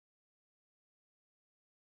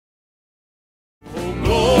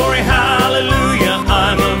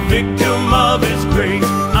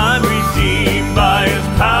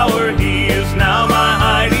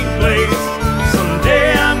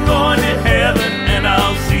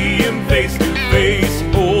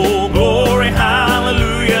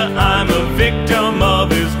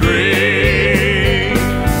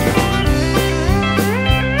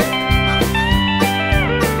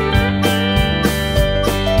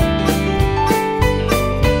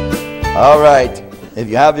All right, if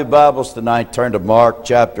you have your Bibles tonight, turn to Mark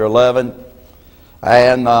chapter 11.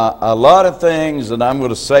 And a lot of things that I'm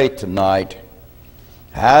going to say tonight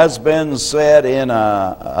has been said in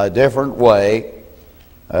a different way.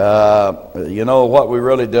 You know, what we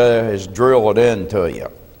really do is drill it into you.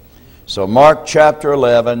 So Mark chapter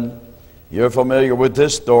 11, you're familiar with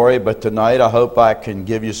this story, but tonight I hope I can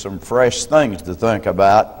give you some fresh things to think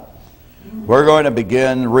about. We're going to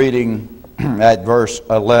begin reading at verse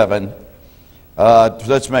 11.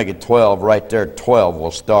 Let's make it 12 right there. 12 we'll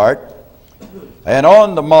start. And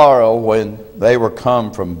on the morrow, when they were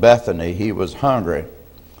come from Bethany, he was hungry.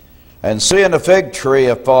 And seeing a fig tree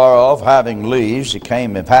afar off, having leaves, he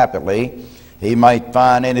came if happily he might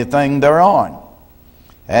find anything thereon.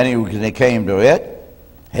 And when he came to it,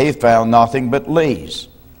 he found nothing but leaves,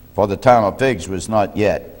 for the time of figs was not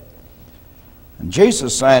yet. And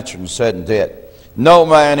Jesus answered and said unto it, No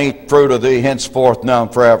man eat fruit of thee henceforth, none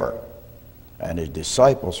forever. And his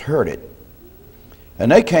disciples heard it.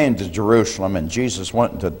 And they came to Jerusalem, and Jesus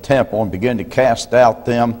went into the temple and began to cast out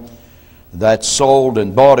them that sold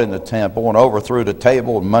and bought in the temple, and overthrew the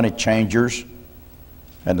table and money changers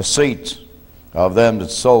and the seats of them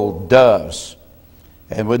that sold doves,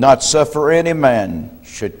 and would not suffer any man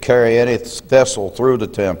should carry any vessel through the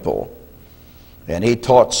temple. And he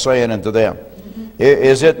taught, saying unto them,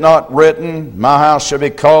 Is it not written, My house shall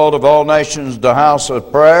be called of all nations the house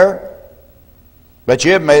of prayer? But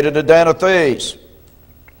ye have made it a den of thieves.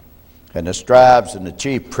 And the scribes and the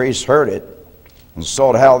chief priests heard it, and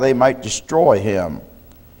sought how they might destroy him.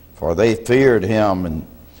 For they feared him, and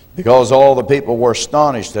because all the people were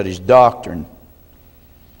astonished at his doctrine.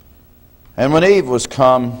 And when eve was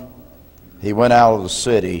come, he went out of the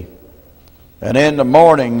city. And in the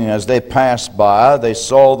morning, as they passed by, they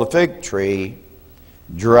saw the fig tree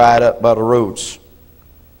dried up by the roots.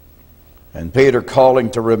 And Peter,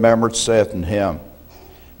 calling to remembrance, saith unto him,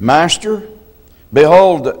 Master,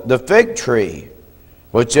 behold, the fig tree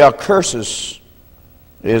which thou cursest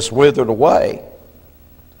is withered away.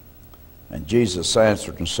 And Jesus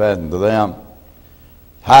answered and said unto them,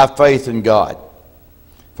 Have faith in God.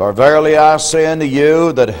 For verily I say unto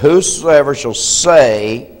you, that whosoever shall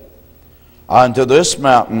say unto this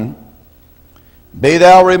mountain, Be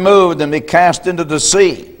thou removed and be cast into the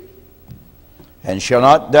sea, and shall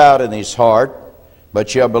not doubt in his heart, but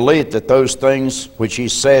shall believe that those things which he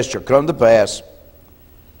says shall come to pass,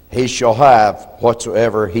 he shall have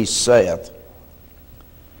whatsoever he saith.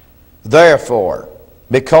 Therefore,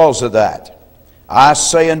 because of that, I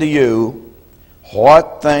say unto you,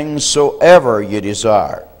 what things soever ye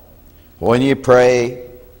desire, when ye pray,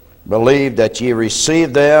 believe that ye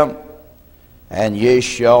receive them, and ye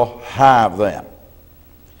shall have them.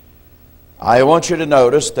 I want you to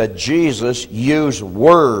notice that Jesus used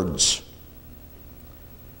words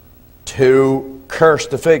to curse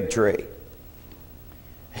the fig tree.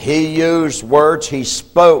 He used words, he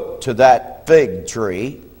spoke to that fig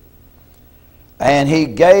tree, and he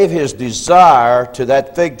gave his desire to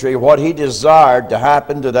that fig tree, what he desired to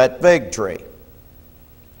happen to that fig tree.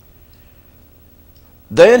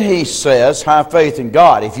 Then he says, have faith in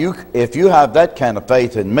God. If you have that kind of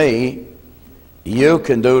faith in me, you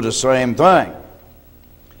can do the same thing.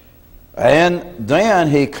 And then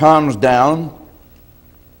he comes down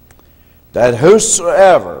that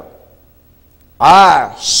whosoever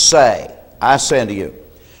I say unto you.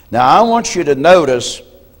 Now I want you to notice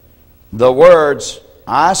the words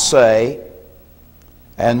I say,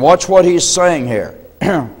 and watch what he's saying here.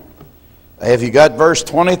 If you got verse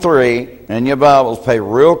 23 in your Bibles, pay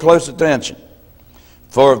real close attention.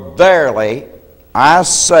 For verily I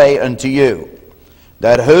say unto you,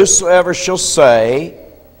 that whosoever shall say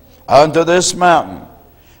unto this mountain,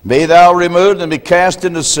 Be thou removed and be cast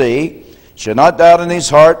into the sea, shall not doubt in his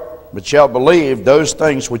heart, but shall believe those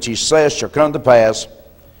things which he says shall come to pass,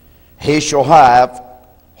 he shall have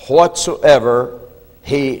whatsoever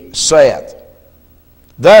he saith.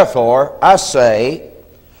 Therefore I say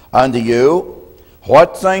unto you,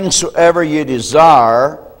 what things soever ye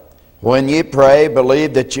desire, when ye pray,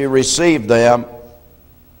 believe that ye receive them,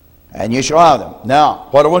 and ye shall have them. Now,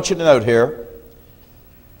 what I want you to note here,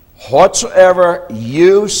 whatsoever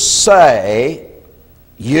you say,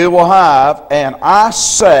 you will have, and I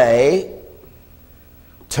say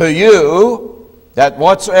to you that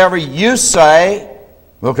whatsoever you say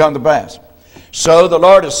will come to pass. So the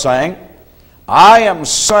Lord is saying, I am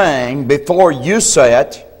saying before you say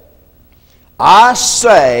it, I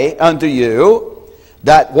say unto you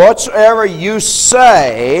that whatsoever you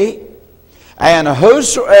say, and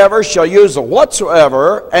whosoever shall use the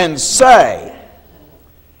whatsoever and say,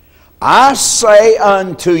 I say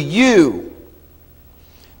unto you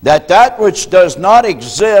that that which does not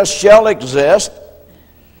exist shall exist,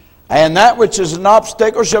 and that which is an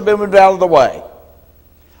obstacle shall be moved out of the way.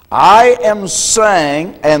 I am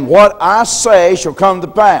saying, and what I say shall come to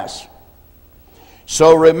pass.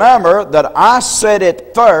 So remember that I said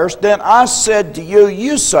it first, then I said to you,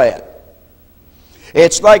 you say it.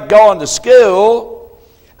 It's like going to school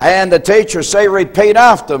and the teacher say, repeat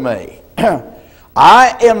after me.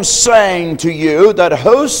 I am saying to you that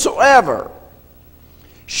whosoever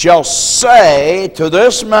shall say to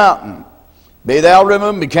this mountain, be thou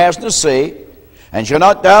removed and be cast in the sea, and shall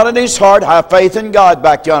not doubt in his heart, have faith in God,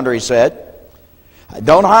 back yonder he said.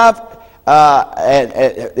 Don't have,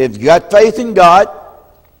 if you got faith in God,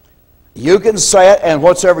 you can say it, and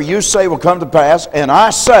whatsoever you say will come to pass. And I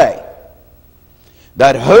say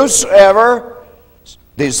that whosoever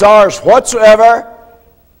desires whatsoever,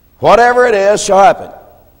 whatever it is, shall happen.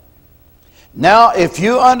 Now, if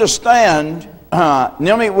you understand,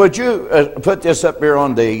 Naomi, would you put this up here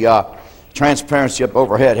on the transparency up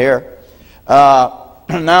overhead here?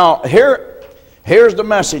 Now, here's the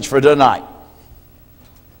message for tonight.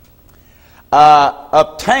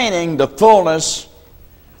 Obtaining the fullness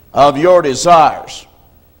of your desires.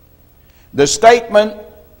 The statement,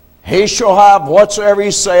 he shall have whatsoever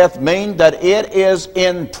he saith, mean that it is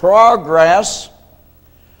in progress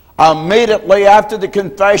immediately after the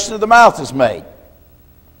confession of the mouth is made.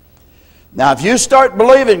 Now, if you start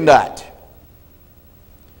believing that,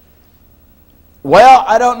 well,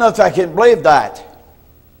 I don't know if I can believe that.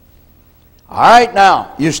 All right,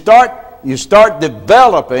 now, you start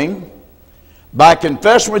developing by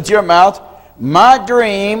confession with your mouth, my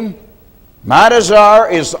dream, my desire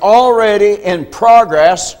is already in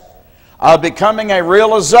progress of becoming a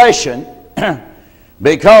realization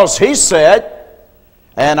because he said,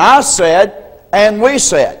 and I said, and we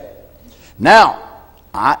said. Now,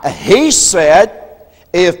 he said,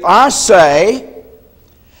 if I say,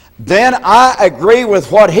 then I agree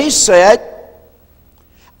with what he said,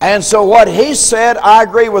 and so what he said, I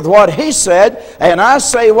agree with what he said, and I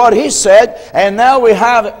say what he said, and now we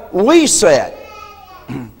have we said.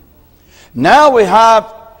 Now we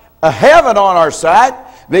have a heaven on our side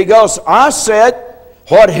because I said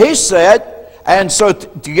what he said, and so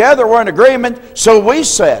together we're in agreement, so we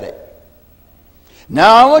said it.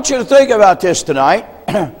 Now I want you to think about this tonight.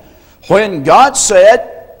 When God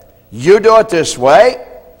said, you do it this way,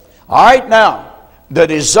 all right, now, the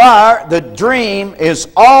desire, the dream is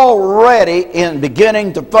already in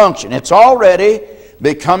beginning to function. It's already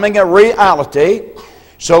becoming a reality.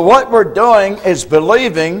 So what we're doing is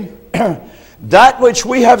believing that which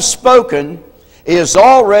we have spoken is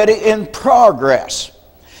already in progress.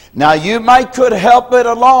 Now you could help it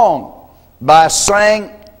along by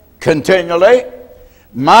saying continually,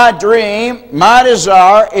 my dream, my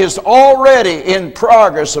desire is already in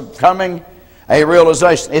progress of becoming a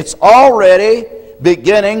realization. It's already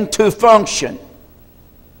beginning to function.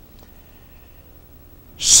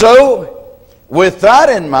 So, with that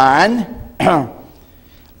in mind,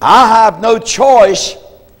 I have no choice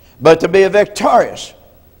but to be victorious.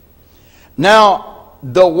 Now,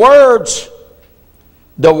 the words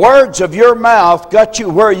of your mouth got you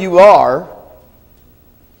where you are,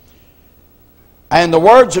 and the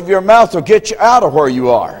words of your mouth will get you out of where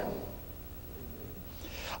you are.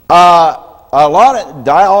 A lot of,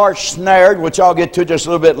 thou art snared, which I'll get to just a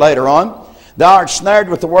little bit later on. Thou art snared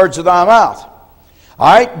with the words of thy mouth.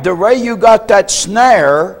 All right, the way you got that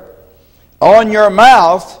snare on your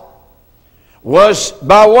mouth was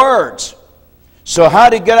by words. So how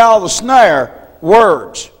did you get out of the snare?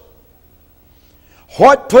 Words.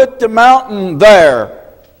 What put the mountain there?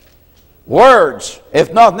 Words.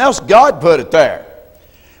 If nothing else, God put it there.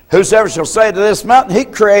 Whosoever shall say to this mountain, he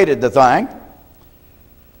created the thing.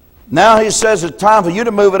 Now he says it's time for you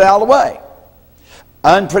to move it out of the way.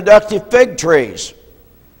 Unproductive fig trees.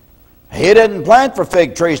 He didn't plan for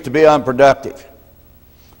fig trees to be unproductive.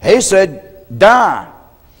 He said, die.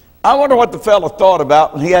 I wonder what the fellow thought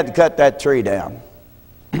about when he had to cut that tree down.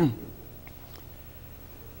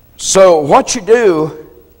 So what you do,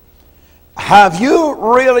 have you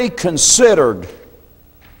really considered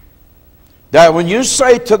that when you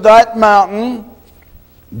say to that mountain,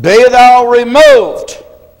 be thou removed,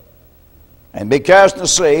 and be cast in the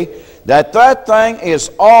sea, that thing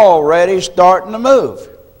is already starting to move.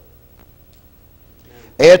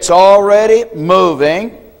 It's already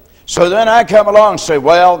moving. So then I come along and say,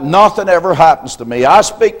 well, nothing ever happens to me. I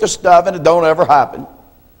speak to stuff and it don't ever happen.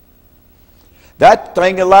 That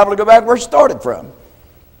thing is liable to go back where it started from.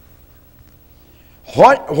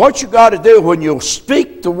 What you got to do when you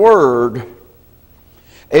speak the word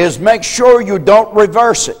is make sure you don't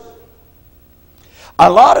reverse it. A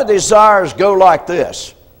lot of desires go like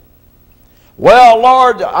this. Well,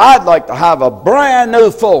 Lord, I'd like to have a brand new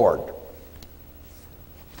Ford.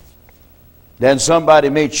 Then somebody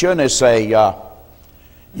meets you and they say, you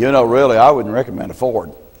know, really, I wouldn't recommend a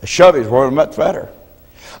Ford. A Chevy's worth much better.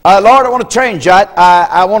 Lord, I want to change that.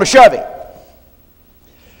 I want a Chevy.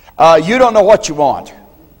 You don't know what you want.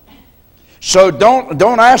 So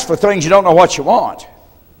don't ask for things you don't know what you want.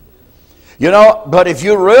 You know, but if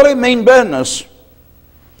you really mean business,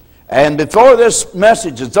 and before this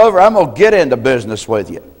message is over, I'm going to get into business with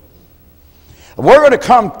you. We're going to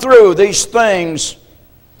come through these things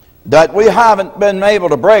that we haven't been able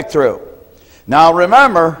to break through. Now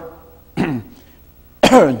remember,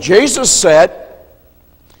 Jesus said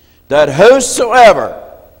that whosoever,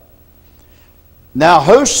 now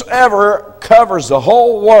whosoever covers the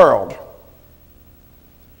whole world.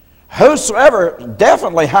 Whosoever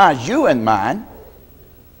definitely has you in mind.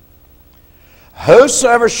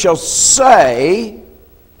 Whosoever shall say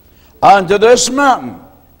unto this mountain,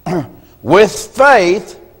 with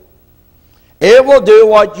faith, it will do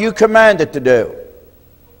what you command it to do.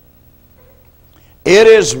 It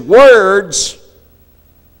is words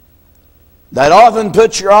that often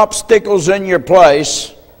put your obstacles in your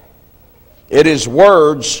place. It is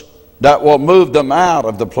words that will move them out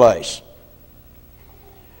of the place.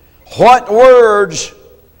 What words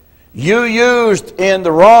you used in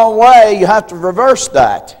the wrong way, you have to reverse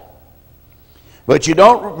that. But you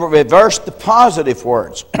don't reverse the positive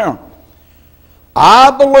words.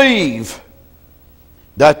 I believe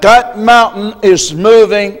that that mountain is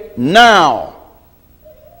moving now.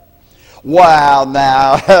 Wow,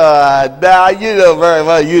 now you know very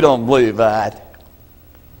well you don't believe that.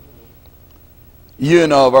 You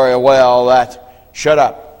know very well that. Shut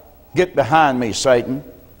up. Get behind me, Satan.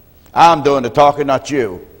 I'm doing the talking, not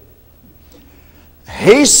you.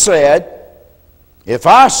 He said, if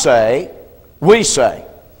I say, we say.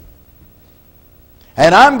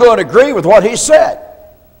 And I'm going to agree with what he said.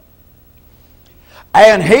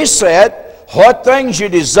 And he said, what things you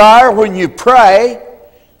desire when you pray,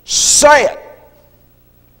 say it.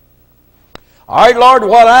 All right, Lord,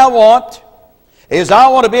 what I want is I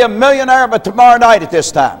want to be a millionaire by tomorrow night at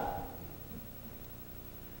this time.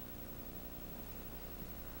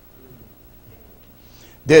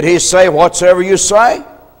 Did he say whatsoever you say?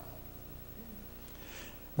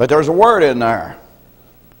 But there's a word in there.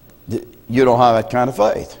 You don't have that kind of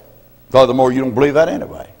faith. Furthermore, you don't believe that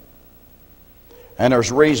anyway. And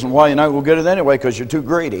there's a reason why you're not going to get it anyway, because you're too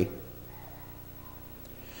greedy.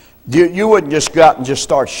 You wouldn't just go out and just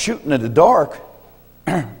start shooting in the dark.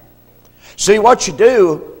 See, what you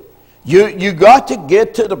do, you got to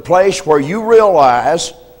get to the place where you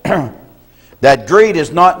realize that greed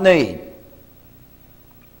is not need.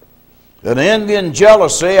 That envy and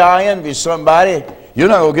jealousy, I envy somebody, you're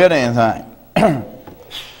not going to get anything.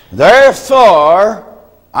 Therefore,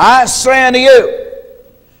 I say unto you,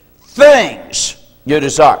 things you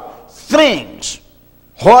desire. Things.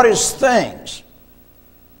 What is things?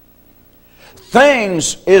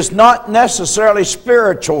 Things is not necessarily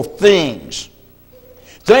spiritual things.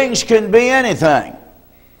 Things can be anything.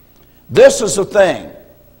 This is the thing.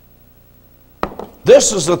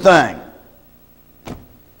 This is the thing.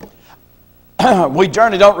 We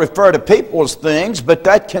generally don't refer to people as things, but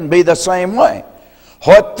that can be the same way.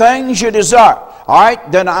 What things you desire. All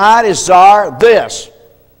right, then I desire this.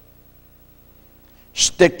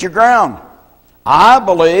 Stick your ground. I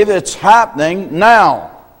believe it's happening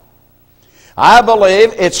now. I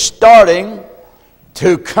believe it's starting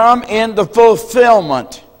to come into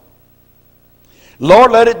fulfillment.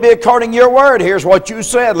 Lord, let it be according to your word. Here's what you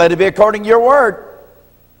said. Let it be according to your word.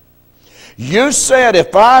 You said,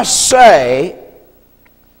 if I say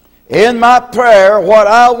in my prayer what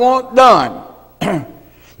I want done.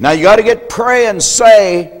 Now you got to get pray and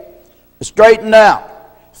say straightened out.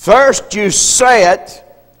 First you say it,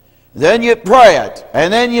 then you pray it,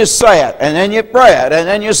 and then you say it, and then you pray it, and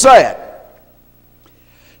then you say it.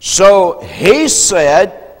 So he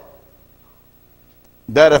said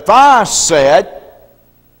that if I said,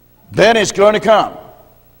 then it's going to come.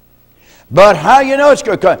 But how you know it's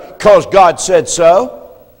going to come? Because God said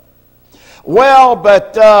so. Well,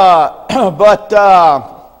 but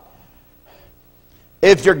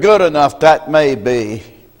if you're good enough, that may be.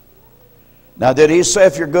 Now, did he say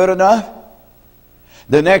if you're good enough?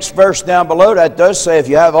 The next verse down below that does say if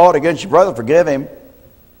you have aught against your brother, forgive him.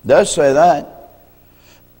 It does say that.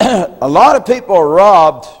 A lot of people are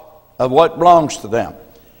robbed of what belongs to them.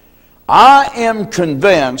 I am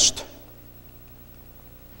convinced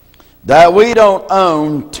that we don't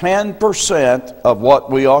own 10% of what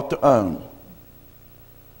we ought to own.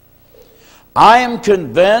 I am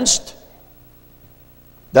convinced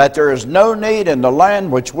that there is no need in the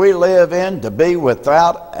land which we live in to be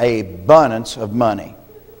without an abundance of money.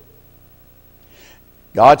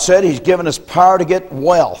 God said He's given us power to get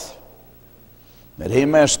wealth, that He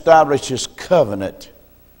may establish His covenant,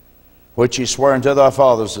 which He swore unto thy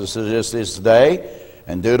fathers as it is this day,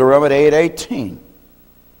 in Deuteronomy 8:18.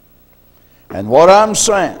 And what I'm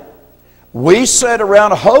saying, we sit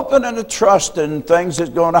around hoping and trusting in things that's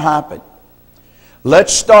going to happen.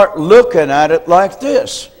 Let's start looking at it like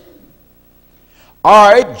this.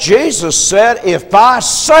 All right, Jesus said, if I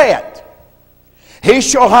say it, He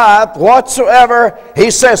shall have whatsoever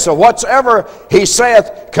He says. So whatsoever He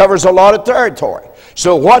saith covers a lot of territory.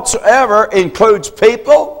 So whatsoever includes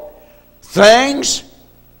people, things,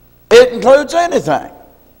 it includes anything.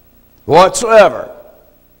 Whatsoever.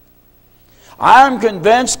 I'm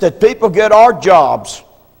convinced that people get our jobs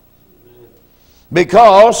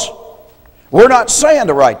because we're not saying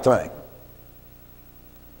the right thing.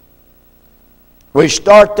 We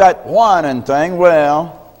start that whining thing.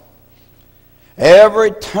 Well,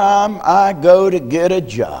 every time I go to get a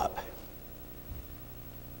job,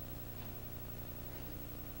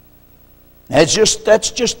 that's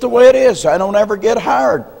just the way it is. I don't ever get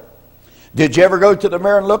hired. Did you ever go to the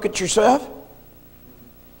mirror and look at yourself?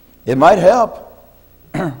 It might help.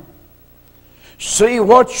 See,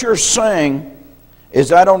 what you're saying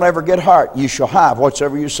is, I don't ever get hired. You shall have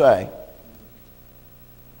whatsoever you say.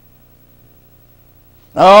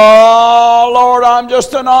 Oh, Lord, I'm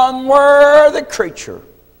just an unworthy creature.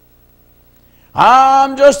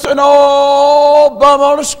 I'm just an old bum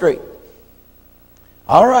on the street.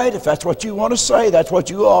 All right, if that's what you want to say, that's what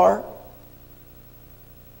you are.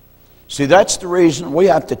 See, that's the reason we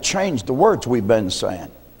have to change the words we've been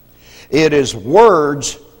saying. It is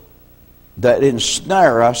words that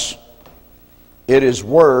ensnare us. It is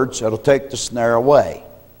words that will take the snare away.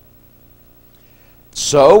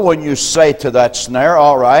 So when you say to that snare,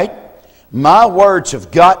 all right, my words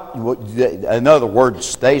have got, in other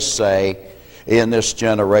words, they say in this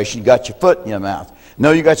generation, you got your foot in your mouth.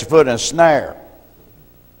 No, you got your foot in a snare.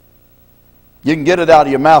 You can get it out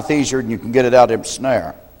of your mouth easier than you can get it out of the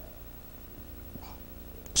snare.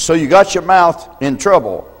 So you got your mouth in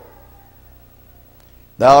trouble.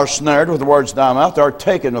 Thou art snared with the words of thy mouth. Thou art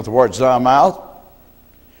taken with the words of thy mouth.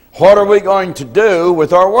 What are we going to do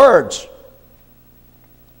with our words?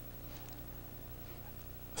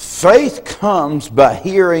 Faith comes by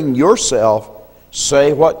hearing yourself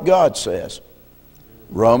say what God says.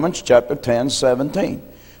 Romans chapter 10:17.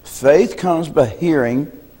 Faith comes by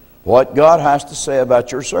hearing what God has to say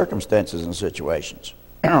about your circumstances and situations.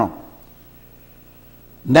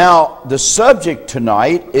 Now, the subject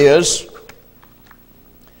tonight is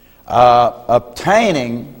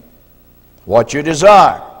obtaining what you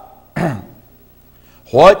desire.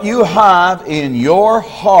 What you have in your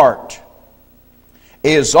heart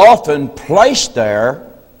is often placed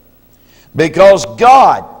there because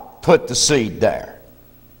God put the seed there.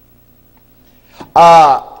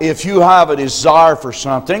 If you have a desire for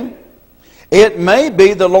something, it may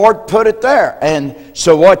be the Lord put it there. And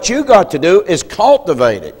so what you got to do is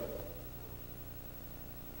cultivate it.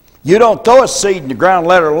 You don't throw a seed in the ground and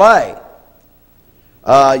let her lay.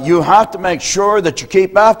 You have to make sure that you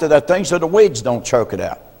keep after that thing so the weeds don't choke it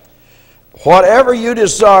out. Whatever you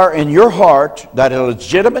desire in your heart that is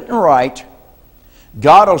legitimate and right,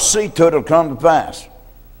 God will see to it, it'll come to pass.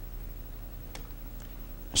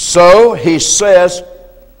 So He says,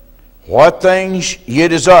 what things you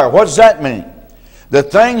desire. What does that mean? The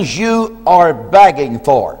things you are begging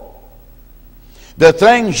for. The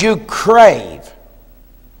things you crave.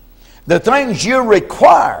 The things you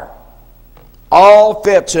require. All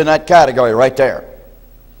fits in that category right there.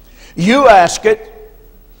 You ask it.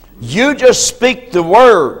 You just speak the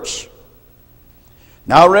words.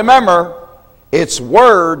 Now remember, it's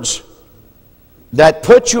words that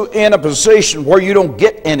put you in a position where you don't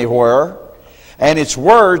get anywhere, and it's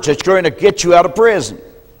words that's going to get you out of prison.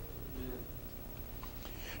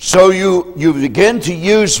 So you begin to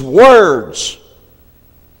use words.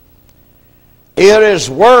 It is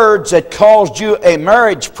words that caused you a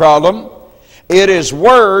marriage problem. It is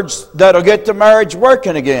words that'll get the marriage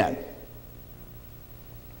working again.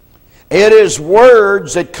 It is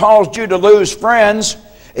words that caused you to lose friends.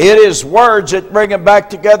 It is words that bring them back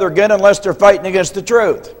together again unless they're fighting against the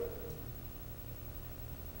truth.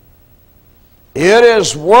 It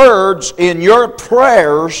is words in your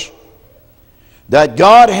prayers that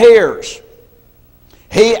God hears.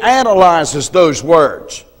 He analyzes those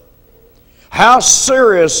words. How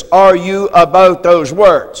serious are you about those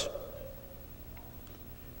words?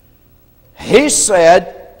 He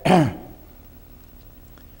said,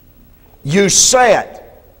 you said.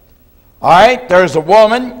 All right, there's a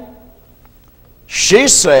woman. She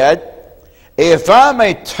said, if I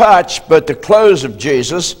may touch but the clothes of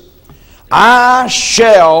Jesus, I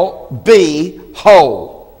shall be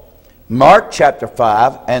whole. Mark chapter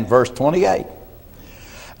 5 and verse 28.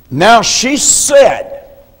 Now she said,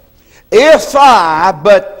 if I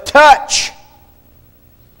but touch.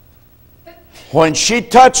 When she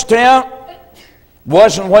touched him,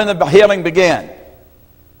 wasn't when the healing began.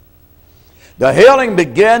 The healing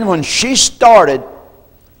began when she started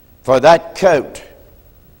for that coat.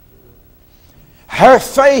 Her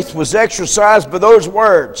faith was exercised by those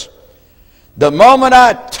words. The moment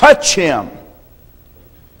I touch him,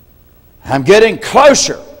 I'm getting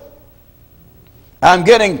closer. I'm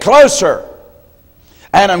getting closer.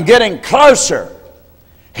 And I'm getting closer.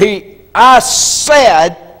 I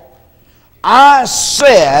said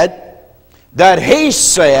that he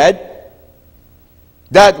said,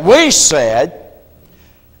 that we said,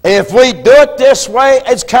 if we do it this way,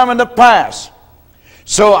 it's coming to pass.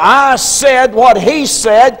 So I said what he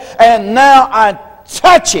said, and now I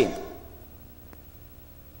touch him.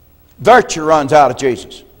 Virtue runs out of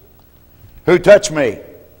Jesus. Who touched me?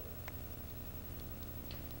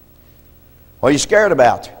 What are you scared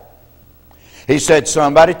about? He said,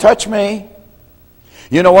 somebody touch me.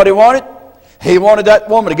 You know what he wanted? He wanted that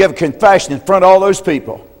woman to give a confession in front of all those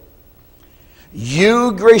people.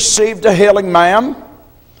 You received a healing, ma'am.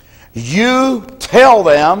 You tell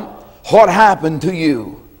them what happened to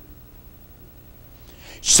you.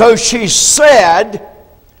 So she said,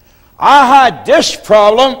 I had this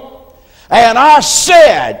problem, and I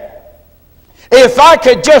said, if I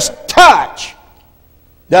could just touch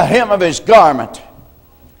the hem of his garment,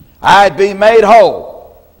 I'd be made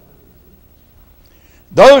whole.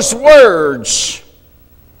 Those words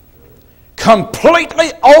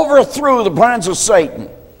completely overthrew the plans of Satan.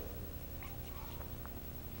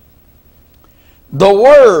 The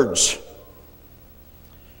words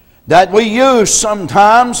that we use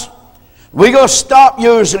sometimes, we're going to stop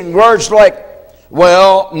using words like,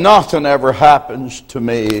 well, nothing ever happens to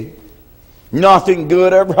me. Nothing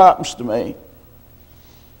good ever happens to me.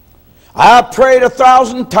 I prayed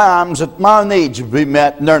 1,000 times that my needs would be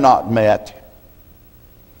met, and they're not met.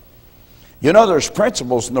 You know, there's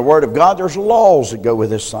principles in the Word of God. There's laws that go with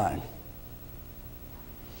this thing.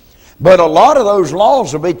 But a lot of those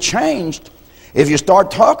laws will be changed if you start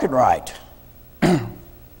talking right.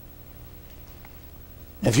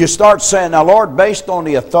 If you start saying, now Lord, based on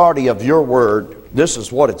the authority of your word, this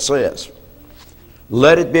is what it says.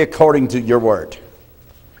 Let it be according to your word.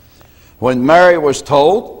 When Mary was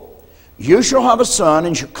told, you shall have a son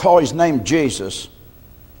and shall call his name Jesus.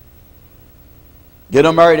 You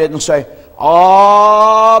know, Mary didn't say,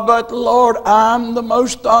 oh, but Lord, I'm the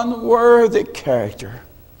most unworthy character.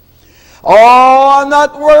 Oh, I'm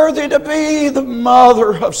not worthy to be the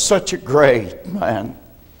mother of such a great man.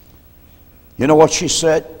 You know what she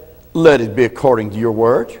said? Let it be according to your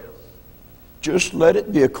word. Just let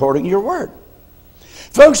it be according to your word.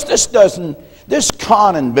 Folks, this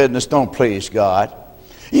conning business don't please God.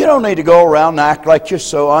 You don't need to go around and act like you're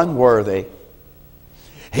so unworthy.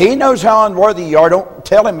 He knows how unworthy you are. Don't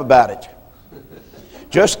tell him about it.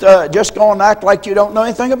 Just go and act like you don't know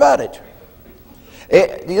anything about it.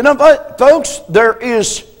 You know what, folks?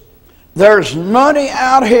 There's money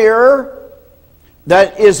out here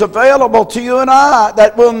that is available to you and I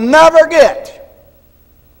that we'll never get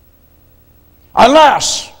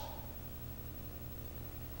unless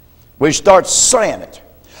we start saying it.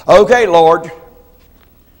 Okay, Lord,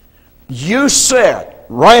 you said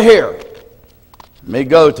right here, let me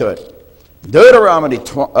go to it, Deuteronomy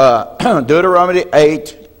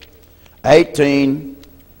 8:18,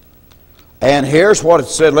 and here's what it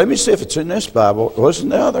said. Let me see if it's in this Bible. It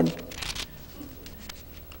wasn't the other.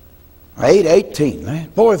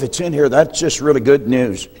 8:18. Boy, if it's in here, that's just really good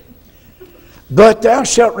news. But thou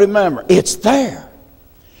shalt remember. It's there.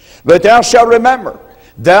 But thou shalt remember.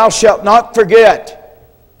 Thou shalt not forget.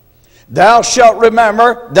 Thou shalt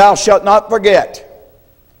remember. Thou shalt not forget.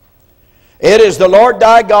 It is the Lord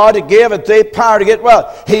thy God that giveth thee power to get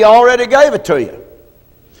wealth. He already gave it to you.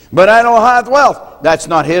 But I don't have wealth. That's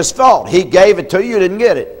not his fault. He gave it to you, you didn't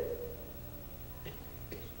get it.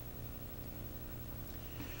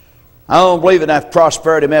 I don't believe in that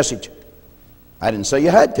prosperity message. I didn't say you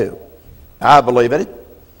had to. I believe in it.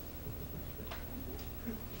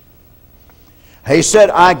 He said,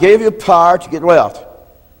 I gave you power to get wealth.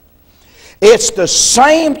 It's the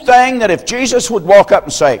same thing that if Jesus would walk up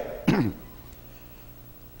and say,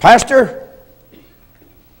 Pastor,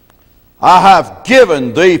 I have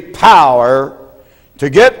given thee power to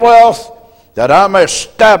get wealth that I may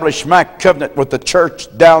establish my covenant with the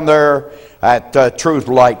church down there at Truth,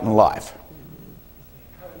 Light, and Life.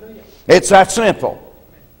 It's that simple.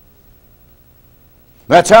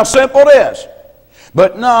 That's how simple it is.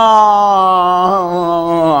 But no.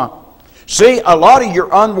 See, a lot of your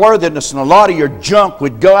unworthiness and a lot of your junk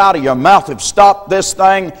would go out of your mouth if stop this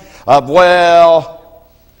thing of, well,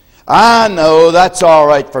 I know that's all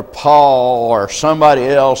right for Paul or somebody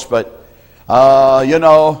else, but, you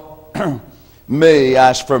know, me,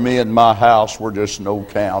 as for me and my house, we're just no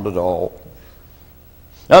count at all.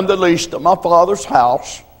 I'm the least of my Father's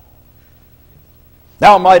house.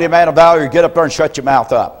 Now, mighty man of valor, get up there and shut your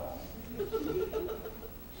mouth up.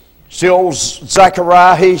 See old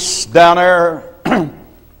Zechariah, he's down there.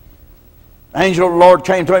 Angel of the Lord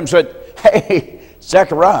came to him and said, hey,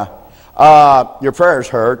 Zechariah, your prayer's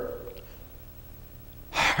heard.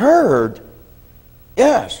 Heard?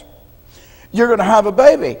 Yes. You're going to have a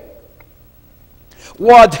baby.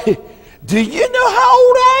 What? Do you know how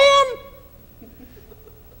old I am?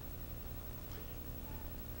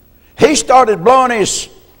 He started blowing his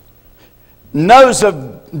nose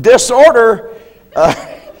of disorder,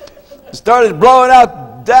 started blowing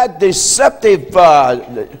out that deceptive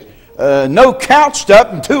no count stuff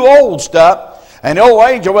and too old stuff. And the old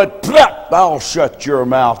angel went, plop, I'll shut your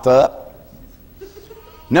mouth up.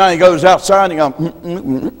 Now he goes outside and he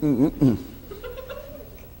goes,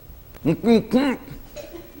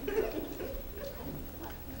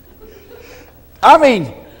 I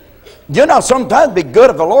mean, you know, sometimes it'd be good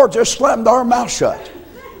if the Lord just slammed our mouth shut.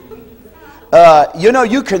 You know,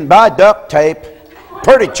 you can buy duct tape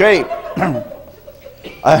pretty cheap.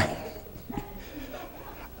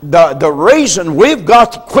 The reason we've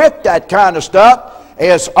got to quit that kind of stuff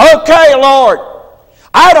is, okay, Lord,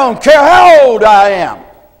 I don't care how old I am.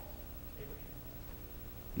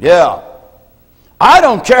 Yeah. I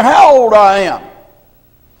don't care how old I am.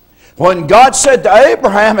 When God said to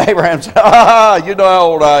Abraham, Abraham said, you know how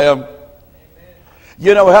old I am.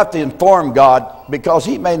 You know, we have to inform God because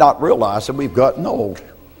He may not realize that we've gotten old.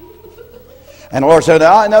 And the Lord said,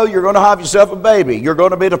 I know you're going to have yourself a baby. You're going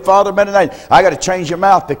to be the father of many nations. I got to change your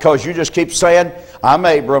mouth because you just keep saying, I'm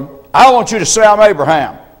Abram. I want you to say I'm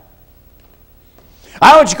Abraham.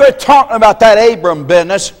 I want you to quit talking about that Abram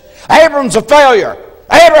business. Abram's a failure.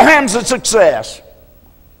 Abraham's a success.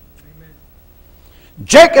 Amen.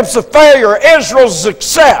 Jacob's a failure. Israel's a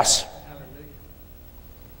success.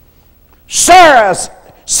 Sarai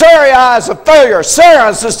is a failure.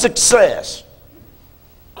 Sarah's a success.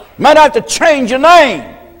 Might have to change your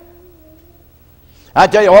name. I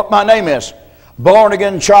tell you what my name is. Born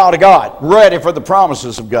again child of God. Ready for the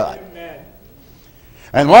promises of God. Amen.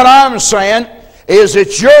 And what I'm saying is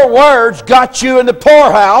it's your words got you in the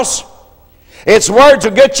poorhouse. Its words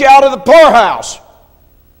will get you out of the poorhouse.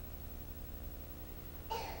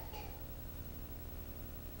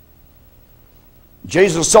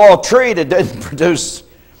 Jesus saw a tree that didn't produce,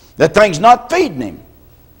 that thing's not feeding him.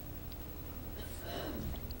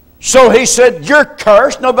 So he said, you're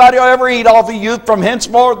cursed. Nobody will ever eat off of you from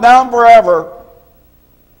henceforth now and forever.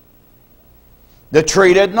 The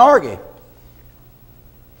tree didn't argue.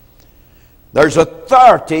 There's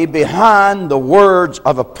authority behind the words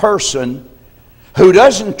of a person who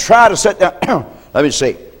doesn't try to sit down. Let me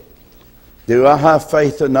see. Do I have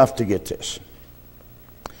faith enough to get this?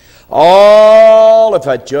 Oh, if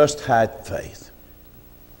I just had faith.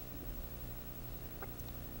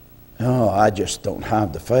 Oh, I just don't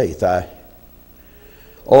have the faith.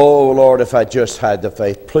 Oh, Lord, if I just had the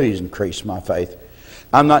faith, please increase my faith.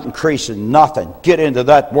 I'm not increasing nothing. Get into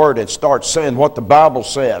that word and start saying what the Bible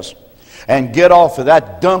says. And get off of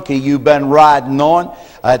that donkey you've been riding on.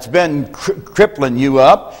 It's been crippling you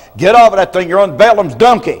up. Get off of that thing. You're on Balaam's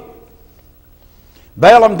donkey.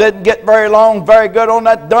 Balaam didn't get very good on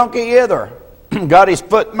that donkey either. Got his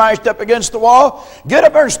foot mashed up against the wall. Get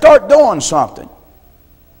up there and start doing something.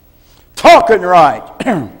 Talking right.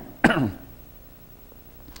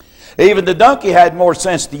 Even the donkey had more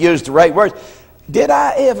sense to use the right words. Did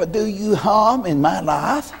I ever do you harm in my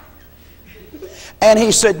life? And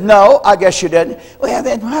he said, no, I guess you didn't. Well,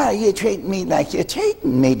 then why are you treating me like you're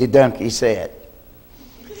treating me, the donkey said.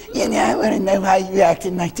 You know, I want to know how you're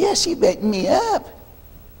acting like this. You're betting me up.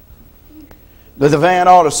 But the van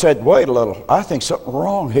ought to have said, wait a little, I think something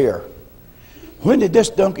wrong here. When did this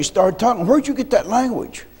donkey start talking? Where'd you get that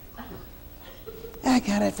language? I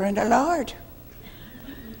got it from the Lord.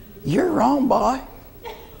 You're wrong, boy.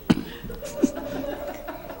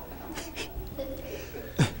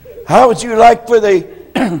 How would you like for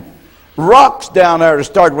the rocks down there to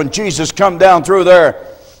start when Jesus come down through there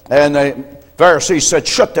and the Pharisees said,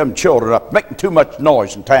 shut them children up, making too much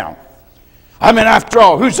noise in town. I mean, after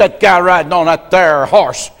all, who's that guy riding on that there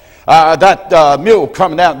horse? That mule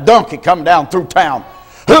coming down, donkey coming down through town.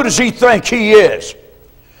 Who does he think he is?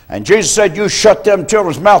 And Jesus said, you shut them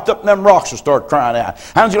children's mouth up and them rocks will start crying out.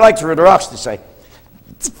 How would you like for the rocks to say,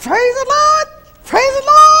 praise the Lord, praise the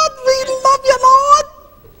Lord, we love you, Lord.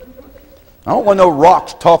 I don't want no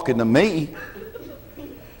rocks talking to me.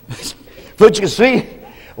 But you see,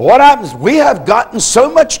 what happens? We have gotten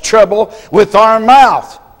so much trouble with our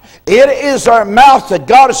mouth. It is our mouth that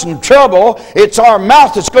got us in trouble. It's our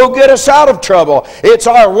mouth that's going to get us out of trouble. It's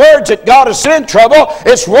our words that got us in trouble.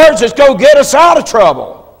 It's words that's going to get us out of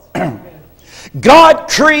trouble. God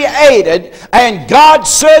created, and God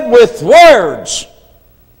said with words,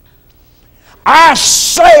 I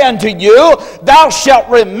say unto you, thou shalt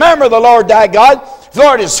remember the Lord thy God,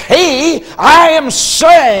 for it is He, I am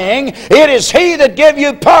saying, it is He that give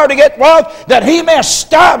you power to get wealth, that He may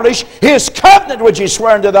establish His covenant which He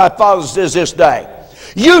swore unto thy fathers this day.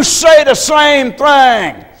 You say the same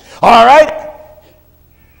thing. All right?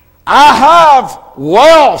 I have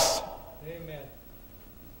wealth. Amen.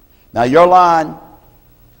 Now you're lying.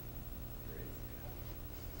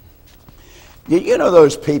 You know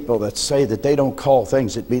those people that say that they don't call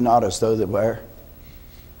things that be not as though they were?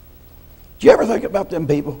 Do you ever think about them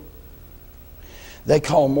people? They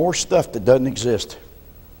call more stuff that doesn't exist.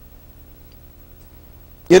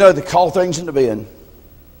 You know, they call things into being.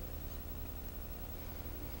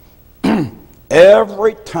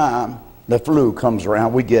 Every time the flu comes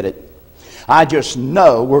around, we get it. I just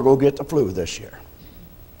know we're going to get the flu this year.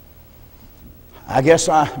 I guess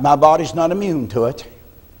my body's not immune to it.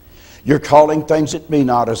 You're calling things that be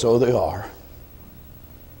not as though they are.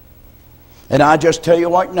 And I just tell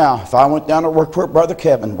you right now, if I went down to work where Brother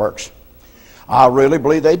Kevin works, I really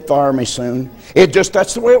believe they'd fire me soon.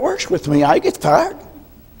 That's the way it works with me. I get fired.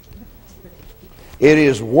 It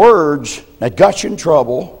is words that got you in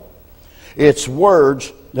trouble. It's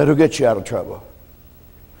words that will get you out of trouble.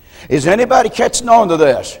 Is anybody catching on to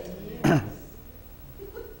this?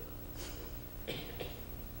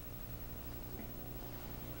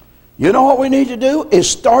 You know what we need to do is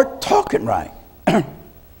start talking right.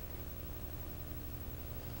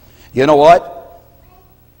 You know what?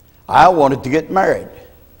 I wanted to get married.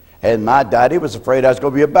 And my daddy was afraid I was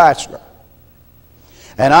going to be a bachelor.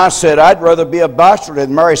 And I said, I'd rather be a bachelor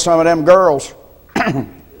than marry some of them girls.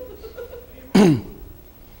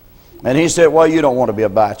 And he said, well, you don't want to be a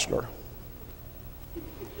bachelor.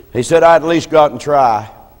 He said, I'd at least go out and try.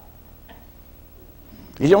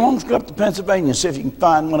 He said, well, let's go up to Pennsylvania and see if you can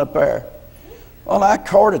find one up there. Well, I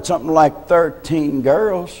courted something like 13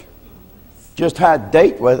 girls. Just had a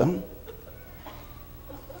date with them.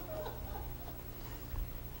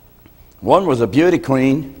 One was a beauty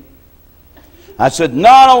queen. I said, no,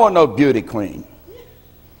 I don't want no beauty queen.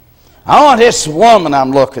 I want this woman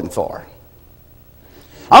I'm looking for.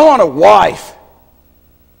 I want a wife.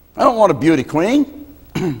 I don't want a beauty queen.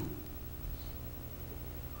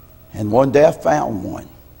 And one day I found one.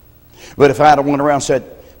 But if I had went around and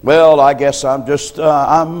said, well, I guess I'm just,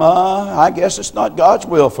 I guess it's not God's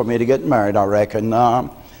will for me to get married, I reckon.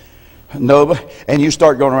 No, and you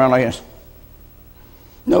start going around like this.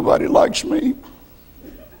 Nobody likes me.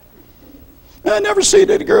 I never see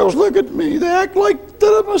any girls look at me. They act like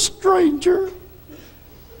that I'm a stranger.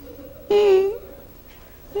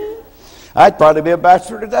 I'd probably be a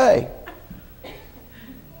bachelor today.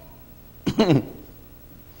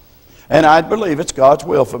 And I'd believe it's God's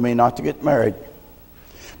will for me not to get married.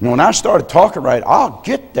 And when I started talking right, I'll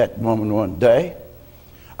get that woman one day.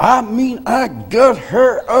 I mean, I got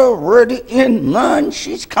her already in mind.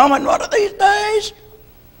 She's coming one of these days.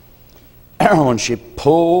 And when she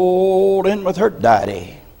pulled in with her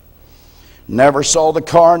daddy, never saw the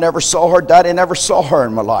car, never saw her daddy, never saw her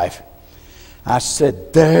in my life. I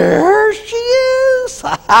said, there she is.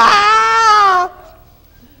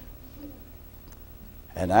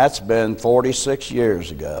 And that's been 46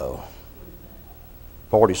 years ago.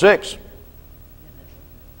 46.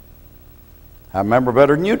 I remember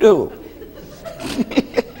better than you do.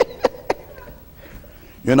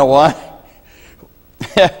 You know why?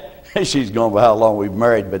 She's gone by how long we've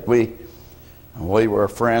married, but we were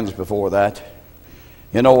friends before that.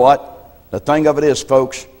 You know what? The thing of it is,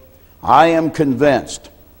 folks, I am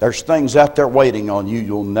convinced there's things out there waiting on you.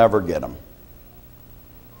 You'll never get them.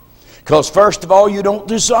 Because first of all, you don't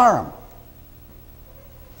desire them.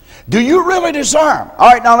 Do you really desire them? All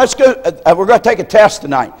right, now let's go. We're going to take a test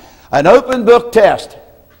tonight. An open book test.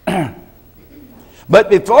 But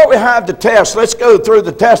before we have the test, let's go through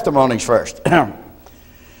the testimonies first.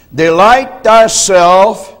 Delight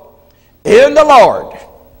thyself in the Lord,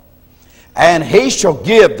 and He shall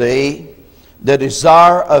give thee the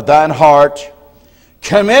desire of thine heart.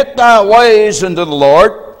 Commit thy ways unto the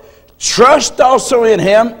Lord. Trust also in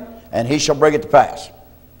him, and he shall bring it to pass.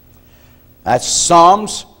 That's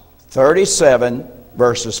Psalms 37,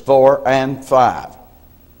 verses 4 and 5.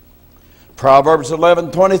 Proverbs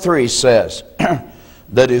 11:23 says,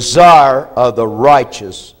 the desire of the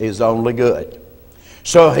righteous is only good.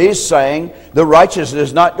 So he's saying the righteous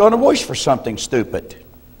is not going to wish for something stupid.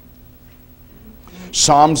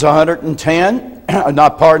 Psalms 110,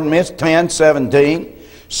 it's 10:17.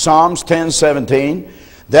 Psalms 10:17.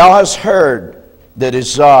 Thou hast heard the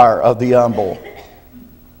desire of the humble.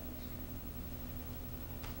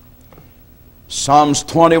 Psalms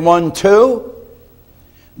 21:2.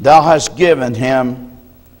 Thou hast given him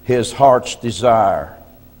his heart's desire.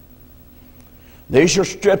 These are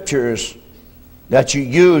scriptures that you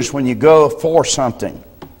use when you go for something.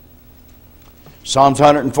 Psalms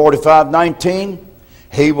 145:19.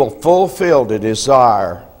 He will fulfill the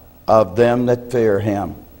desire of them that fear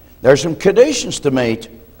him. There's some conditions to meet.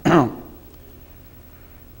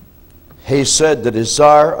 He said the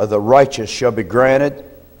desire of the righteous shall be granted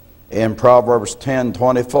in Proverbs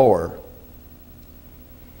 10:24.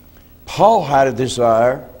 Paul had a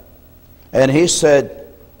desire, and he said,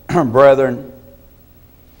 brethren,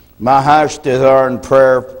 my highest desire and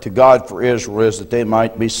prayer to God for Israel is that they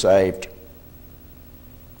might be saved.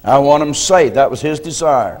 I want them saved. That was his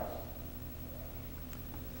desire.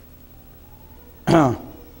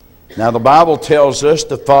 Now the Bible tells us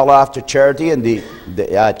to follow after charity and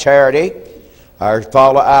or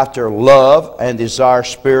follow after love and desire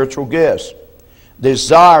spiritual gifts.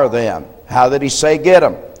 Desire them. How did he say get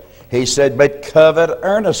them? He said, but covet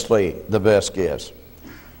earnestly the best gifts.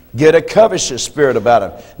 Get a covetous spirit about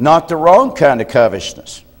them. Not the wrong kind of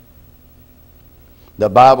covetousness. The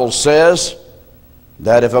Bible says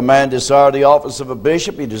that if a man desire the office of a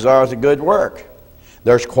bishop, he desires a good work.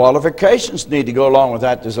 There's qualifications need to go along with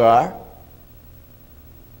that desire.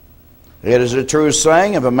 It is a true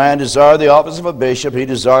saying, if a man desire the office of a bishop, he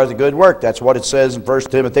desires a good work. That's what it says in 1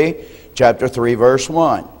 Timothy chapter 3, verse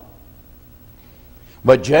 1.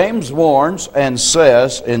 But James warns and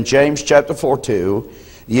says in James chapter 4:2,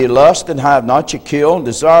 ye lust and have not, ye kill, and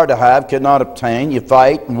desire to have, cannot obtain, ye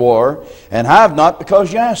fight and war, and have not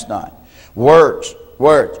because ye ask not. Words,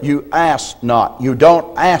 you ask not. You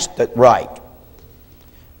don't ask it right.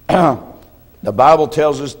 The Bible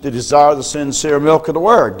tells us to desire the sincere milk of the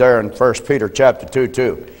Word there in 1 Peter chapter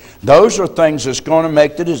 2:2. Those are things that's going to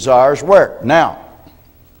make the desires work. Now,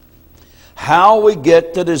 how we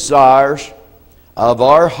get the desires of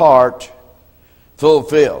our heart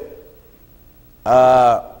fulfilled.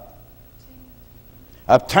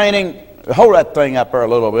 Obtaining, hold that thing up there a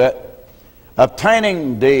little bit.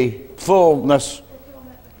 Obtaining the fullness,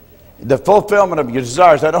 the fulfillment of your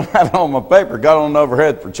desires. I don't have it on my paper, got it on the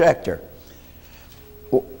overhead projector.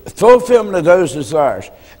 Fulfillment of those desires.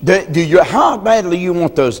 How badly you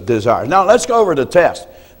want those desires? Now let's go over the test.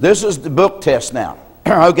 This is the book test now.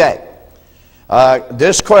 Okay.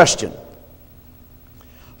 This question.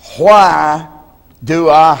 Why do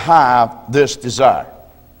I have this desire?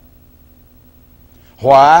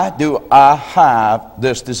 Why do I have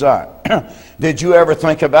this desire? Did you ever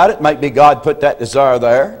think about it? Maybe God put that desire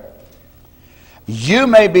there. You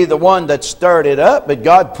may be the one that stirred it up, but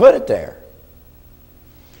God put it there.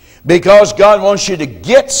 Because God wants you to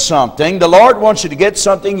get something. The Lord wants you to get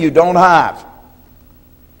something you don't have.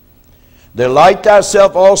 Delight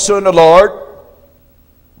thyself also in the Lord,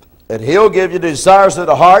 that He'll give you the desires of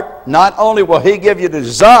the heart. Not only will He give you the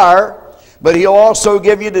desire, but He'll also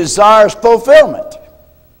give you the desire's fulfillment.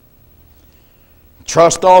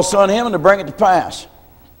 Trust also in Him and to bring it to pass.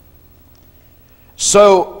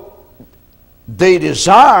 So, the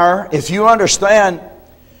desire, if you understand,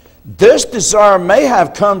 this desire may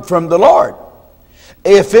have come from the Lord.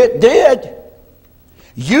 If it did,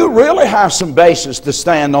 you really have some basis to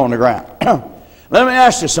stand on the ground. Let me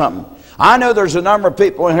ask you something. I know there's a number of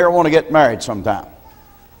people in here who want to get married sometime.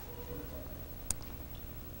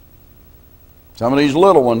 Some of these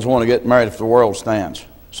little ones want to get married if the world stands.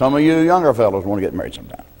 Some of you younger fellows want to get married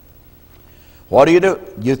sometime. What do?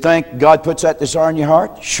 You think God puts that desire in your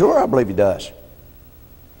heart? Sure, I believe He does.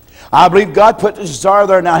 I believe God put the desire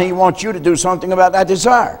there. Now He wants you to do something about that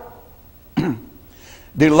desire.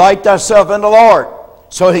 Delight thyself in the Lord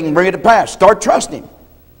so He can bring it to pass. Start trusting Him.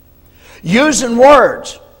 Using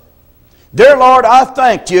words. Dear Lord, I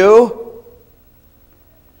thank You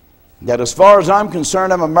that as far as I'm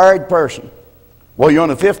concerned, I'm a married person. Well, you're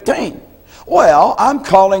only 15. Well, I'm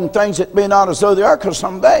calling things that be not as though they are, because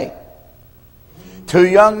someday. Too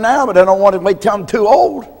young now, but I don't want to wait till I'm too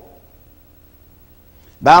old.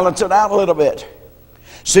 Balance it out a little bit.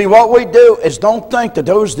 See, what we do is don't think that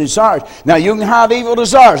those desires. Now, you can have evil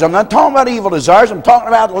desires. I'm not talking about evil desires. I'm talking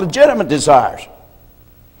about legitimate desires.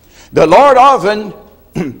 The Lord often,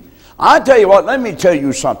 I tell you what, let me tell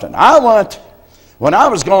you something. When I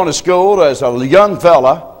was going to school as a young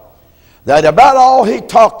fella, that about all he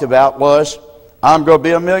talked about was, I'm going to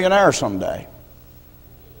be a millionaire someday.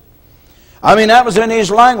 I mean, that was in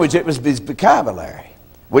his language. It was his vocabulary.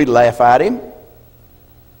 We'd laugh at him.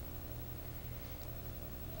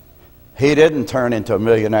 He didn't turn into a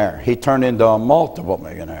millionaire. He turned into a multiple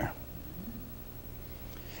millionaire.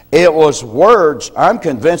 It was words. I'm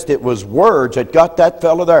convinced it was words that got that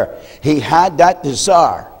fellow there. He had that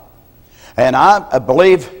desire. And I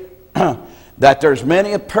believe that there's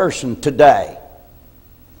many a person today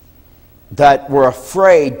that were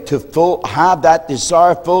afraid to have that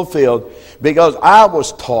desire fulfilled, because I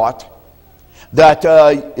was taught that,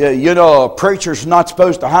 a preacher's not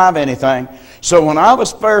supposed to have anything. So when I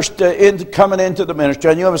was first coming into the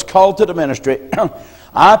ministry, I knew I was called to the ministry,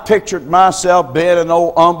 I pictured myself being an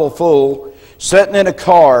old humble fool, sitting in a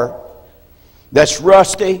car that's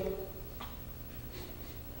rusty,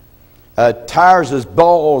 tires as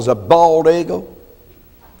bald as a bald eagle,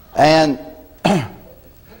 and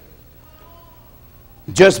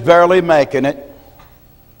just barely making it.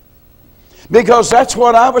 Because that's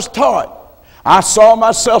what I was taught. I saw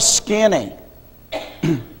myself skinny.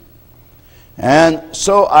 And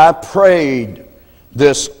so I prayed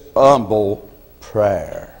this humble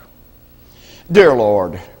prayer. Dear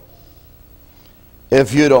Lord,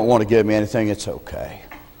 if you don't want to give me anything, it's okay.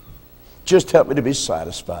 Just help me to be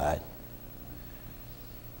satisfied.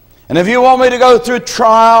 And if you want me to go through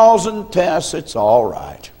trials and tests, it's all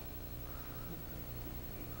right.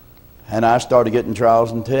 And I started getting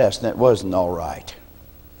trials and tests, and it wasn't all right.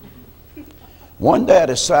 One day I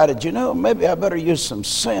decided, maybe I better use some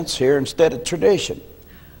sense here instead of tradition.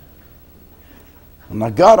 And I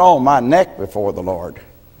got on my neck before the Lord.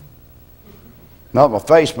 Not my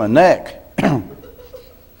face, my neck.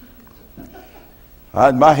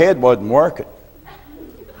 My head wasn't working.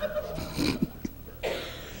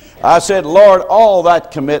 I said, Lord, all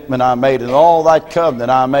that commitment I made and all that covenant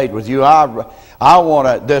I made with you, I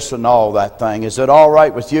want this and all that thing. Is it all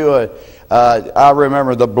right with you? I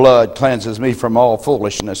remember the blood cleanses me from all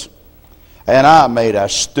foolishness. And I made a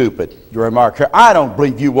stupid remark here. I don't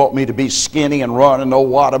believe you want me to be skinny and run an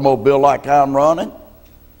old automobile like I'm running.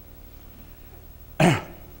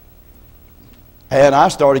 And I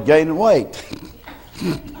started gaining weight.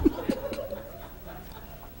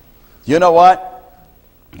 You know what?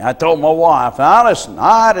 I told my wife, now listen,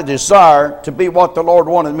 I had a desire to be what the Lord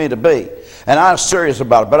wanted me to be. And I was serious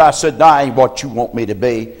about it. But I said, I ain't what you want me to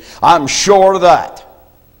be. I'm sure of that.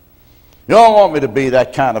 You don't want me to be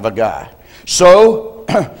that kind of a guy. So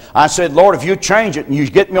I said, Lord, if you change it and you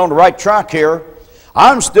get me on the right track here,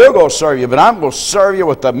 I'm still going to serve you. But I'm going to serve you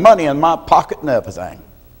with the money in my pocket and everything.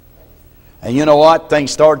 And you know what?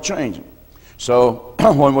 Things started changing. So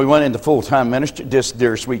when we went into full-time ministry, this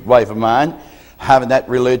dear sweet wife of mine, having that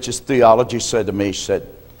religious theology, said to me, she said,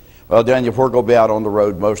 well, Daniel, we're going to be out on the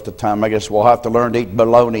road most of the time. I guess we'll have to learn to eat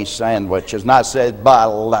bologna sandwiches. And I said,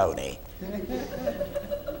 bologna.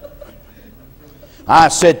 I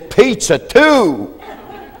said, pizza too.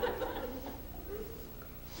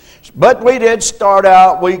 But we did start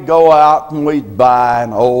out, we'd go out and we'd buy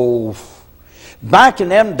an old... Back in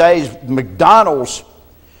them days, McDonald's,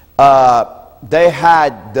 they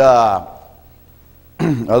had a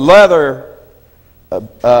leather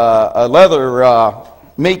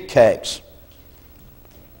meat cakes,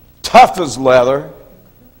 tough as leather.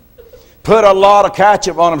 Put a lot of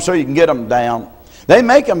ketchup on them so you can get them down. They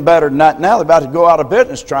make them better than that now. They're about to go out of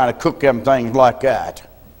business trying to cook them things like that.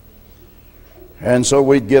 And so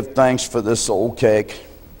we'd give thanks for this old cake.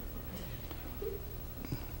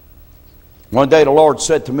 One day the Lord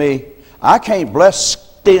said to me, I can't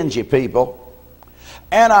bless stingy people.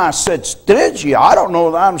 And I said, stingy? I don't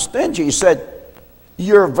know that I'm stingy. He said,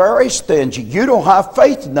 you're very stingy. You don't have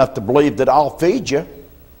faith enough to believe that I'll feed you.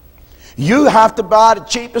 You have to buy the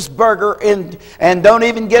cheapest burger and don't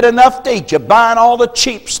even get enough to eat. You're buying all the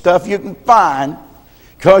cheap stuff you can find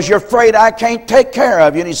because you're afraid I can't take care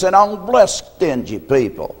of you. And he said, I don't bless stingy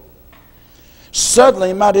people.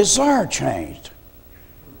 Suddenly my desire changed.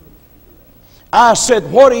 I said,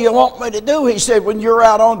 what do you want me to do? He said, when you're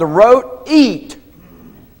out on the road, eat.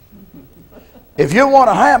 If you want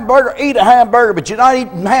a hamburger, eat a hamburger, but you're not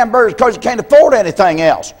eating hamburgers because you can't afford anything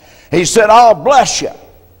else. He said, I'll bless you.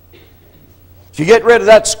 If you get rid of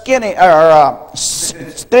that skinny or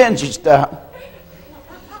stingy stuff.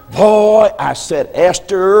 Boy, I said,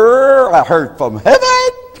 Esther, I heard from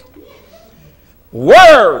heaven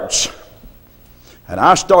words. And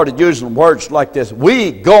I started using words like this.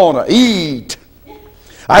 We gonna eat.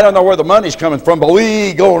 I don't know where the money's coming from, but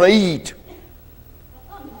we gonna eat.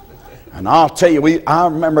 And I'll tell you, I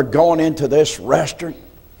remember going into this restaurant,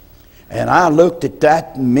 and I looked at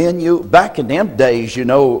that menu. Back in them days, you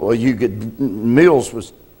know, meals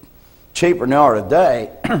was cheaper than they are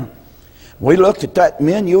today. We looked at that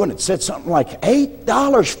menu, and it said something like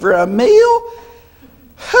 $8 for a meal.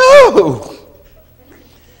 Who?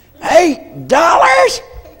 $8?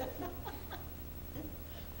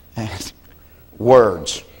 And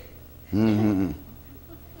words. Can't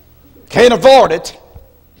afford it.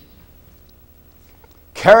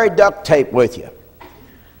 Carry duct tape with you.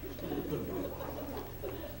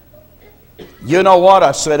 You know what?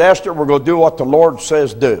 I said, Esther, we're going to do what the Lord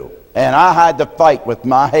says do. And I had to fight with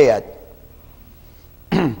my head.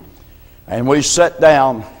 And we sat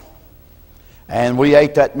down and we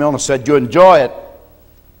ate that meal, and I said, you enjoy it.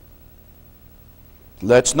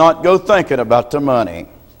 Let's not go thinking about the money.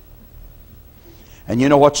 And you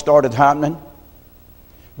know what started happening?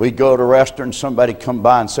 We'd go to a restaurant and somebody come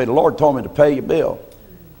by and say, the Lord told me to pay your bill.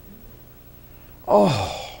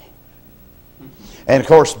 Oh. And of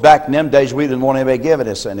course, back in them days, we didn't want anybody giving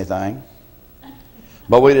us anything.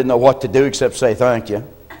 But we didn't know what to do except say thank you.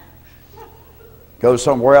 Go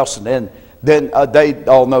somewhere else, and then they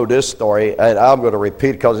all know this story, and I'm going to repeat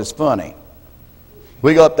it because it's funny.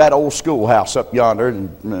 We go up that old schoolhouse up yonder,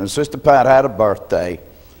 and Sister Pat had a birthday.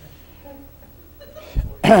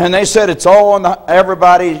 And they said it's all on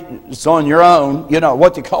everybody, it's on your own. You know,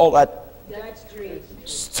 what do you call that? Dutch Street.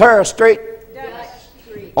 Sarah Street? Dutch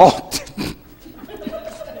Street. Oh,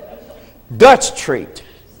 Dutch treat.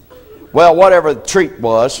 Well, whatever the treat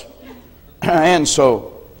was. And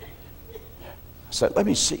so I said, let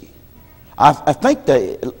me see. I think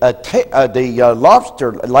the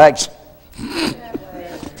lobster legs,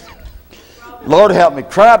 Lord help me,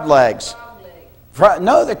 crab legs.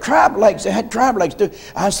 No, the crab legs, they had crab legs too.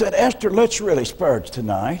 I said, Esther, let's really splurge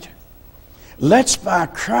tonight. Let's buy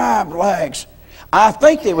crab legs. I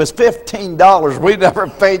think it was $15. We never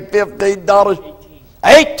paid $15.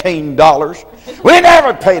 $18. We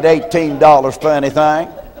never paid $18 for anything.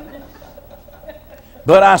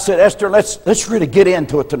 But I said, Esther, let's really get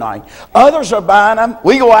into it tonight. Others are buying them.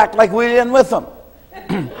 We go act like we didn't with them.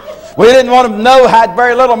 We didn't want them to know had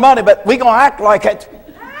very little money, but we gonna act like it.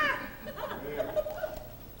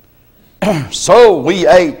 So we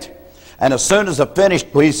ate, and as soon as I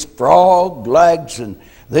finished, these frog legs and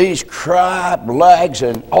these crab legs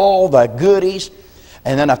and all the goodies,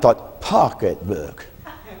 and then I thought, pocketbook.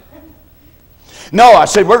 No, I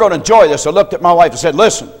said, we're going to enjoy this. I looked at my wife and said,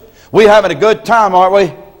 listen, we having a good time, aren't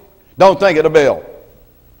we? Don't think of the bill.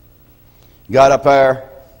 Got up there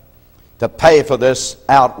to pay for this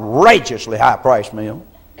outrageously high-priced meal.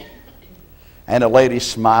 And the lady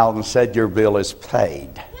smiled and said, your bill is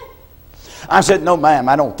paid. I said, no, ma'am,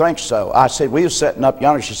 I don't think so. I said, we were setting up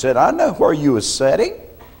yonder. She said, I know where you was sitting.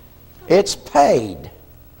 It's paid.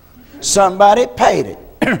 Somebody paid it.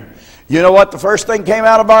 You know what the first thing came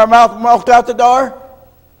out of our mouth and walked out the door?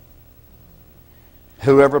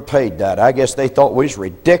 Whoever paid that. I guess they thought we was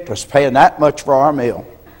ridiculous paying that much for our meal.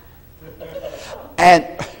 And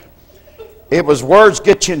it was words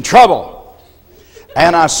get you in trouble.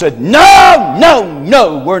 And I said, no, no,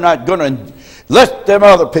 no, we're not going to let them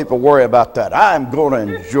other people worry about that. I'm going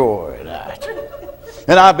to enjoy that.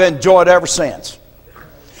 And I've enjoyed it ever since.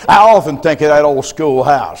 I often think of that old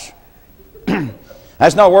schoolhouse.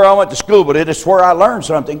 That's not where I went to school, but it is where I learned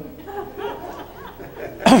something.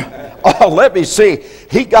 Oh, let me see.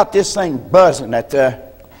 He got this thing buzzing at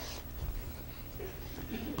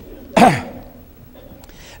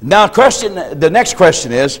Now, the next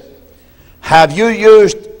question is, have you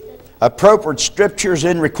used appropriate scriptures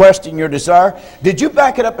in requesting your desire? Did you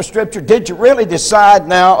back it up with scripture? Did you really decide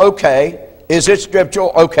now, okay, is it scriptural?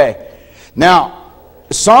 Okay. Now,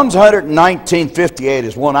 Psalms 119:58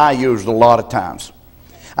 is one I used a lot of times.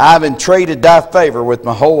 I've entreated thy favor with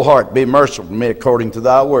my whole heart. Be merciful to me according to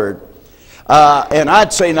thy word. And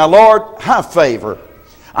I'd say, now, Lord, have favor.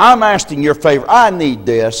 I'm asking your favor. I need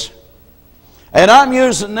this. And I'm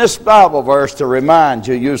using this Bible verse to remind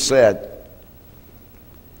you, you said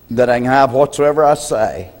that I can have whatsoever I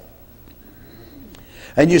say.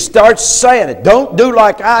 And you start saying it. Don't do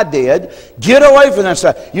like I did. Get away from that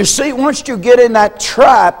stuff. You see, once you get in that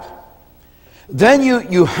trap, then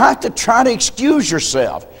you have to try to excuse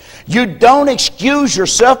yourself. You don't excuse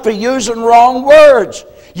yourself for using wrong words.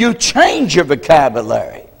 You change your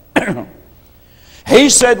vocabulary. He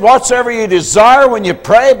said, whatsoever you desire when you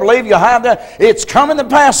pray, believe you'll have that. It's coming to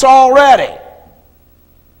pass already.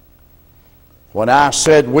 When I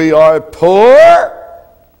said we are poor,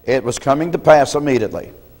 it was coming to pass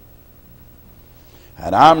immediately.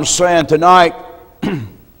 And I'm saying tonight,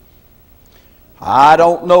 I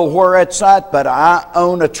don't know where it's at, but I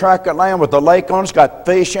own a tract of land with a lake on it. It's got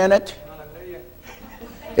fish in it.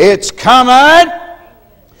 It's coming.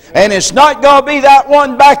 And it's not going to be that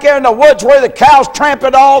one back there in the woods where the cows tramp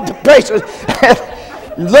it all to pieces.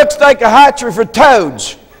 It looks like a hatchery for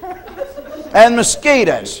toads and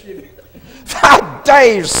mosquitoes.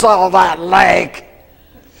 Dave saw that lake.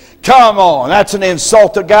 Come on, that's an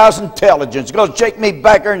insult to God's intelligence. Go shake me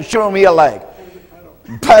back there and show me a lake.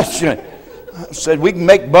 I said, we can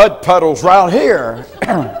make mud puddles right here.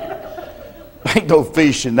 Ain't no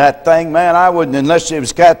fish in that thing, man. I wouldn't, unless it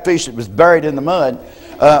was catfish that was buried in the mud.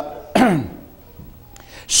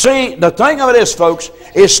 See, the thing of it is, folks,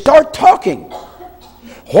 is start talking.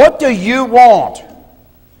 What do you want?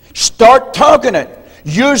 Start talking it.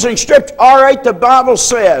 Using Scripture. All right, the Bible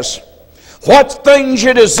says, what things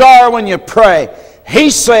you desire when you pray. He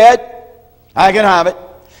said, I can have it.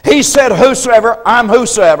 He said, whosoever, I'm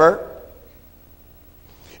whosoever.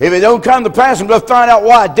 If it don't come to pass, I'm going to find out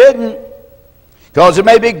why I didn't. Because it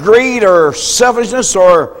may be greed or selfishness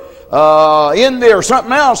or envy or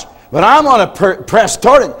something else. But I'm going to press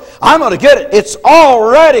toward it. I'm going to get it. It's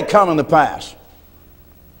already coming to pass.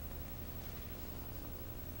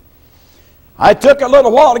 I took a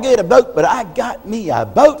little while to get a boat, but I got me a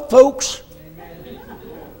boat, folks.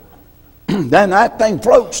 Then that thing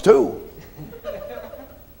floats too.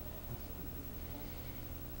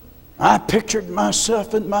 I pictured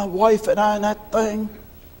myself and my wife and I in that thing,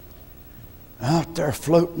 out there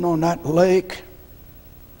floating on that lake,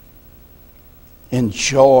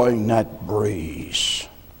 enjoying that breeze.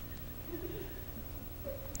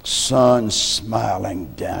 Sun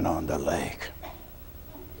smiling down on the lake.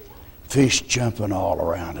 Fish jumping all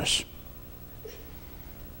around us.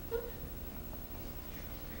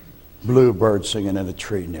 Bluebird singing in a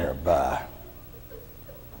tree nearby.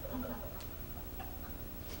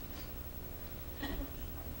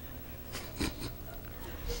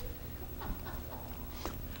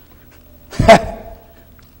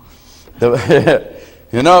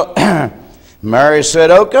 You know, Mary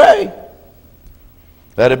said, okay,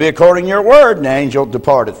 let it be according to your word, and the angel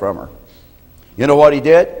departed from her. You know what he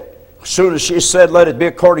did? As soon as she said, let it be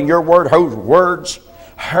according to your word,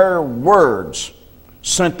 her words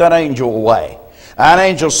sent that angel away. That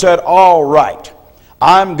angel said, all right,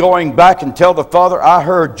 I'm going back and tell the Father, I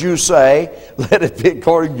heard you say, let it be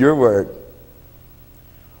according to your word.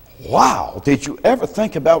 Wow, did you ever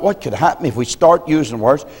think about what could happen if we start using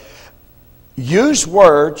words? Use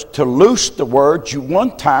words to loose the words you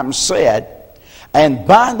one time said and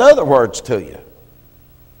bind other words to you.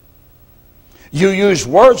 You use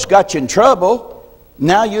words got you in trouble.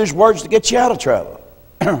 Now use words to get you out of trouble.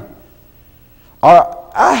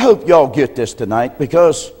 I hope y'all get this tonight,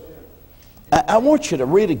 because I want you to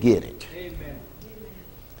really get it. Amen.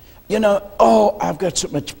 You know, oh, I've got so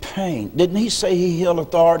much pain. Didn't he say he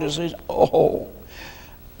healed heart disease? Oh,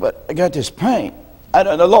 but I got this pain.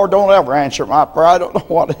 The Lord don't ever answer my prayer. I don't know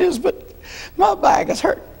what it is, but my back is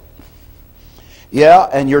hurt. Yeah,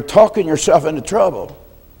 and you're talking yourself into trouble.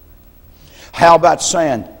 How about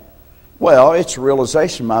saying, well, it's a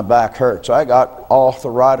realization my back hurts. I got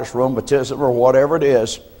arthritis, rheumatism, or whatever it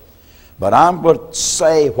is. But I'm going to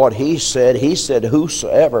say what he said. He said,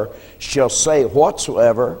 whosoever shall say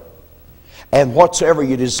whatsoever, and whatsoever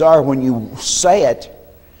you desire when you say it.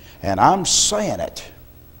 And I'm saying it.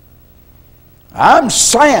 I'm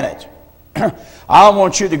saying it. I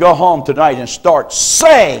want you to go home tonight and start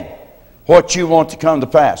saying what you want to come to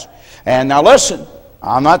pass. And now listen,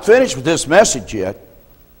 I'm not finished with this message yet.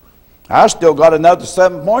 I still got another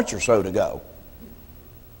 7 points or so to go.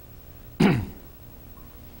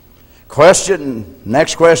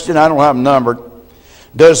 Next question, I don't have them numbered.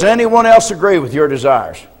 Does anyone else agree with your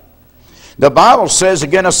desires? The Bible says,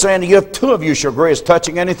 again, I say unto you, if two of you shall agree as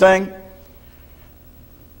touching anything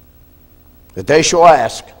that they shall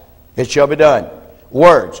ask, it shall be done.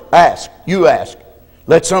 Words, ask, you ask.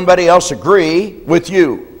 Let somebody else agree with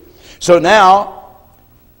you. So now,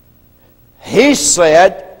 he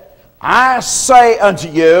said, I say unto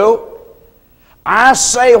you, I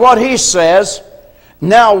say what he says,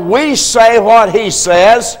 now we say what he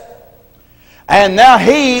says, and now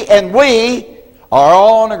he and we are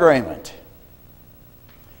all in agreement.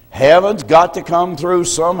 Heaven's got to come through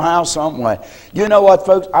somehow, some way. You know what,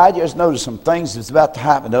 folks? I just noticed some things that's about to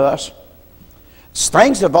happen to us.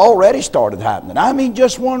 Things have already started happening. I mean,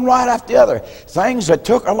 just one right after the other. Things that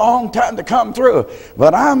took a long time to come through.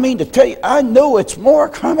 But I mean to tell you, I know it's more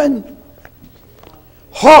coming.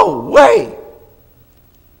 Oh, wait.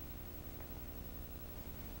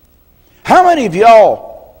 How many of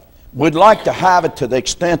y'all would like to have it to the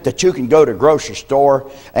extent that you can go to a grocery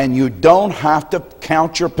store and you don't have to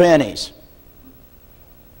count your pennies?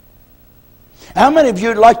 How many of you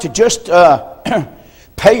would like to just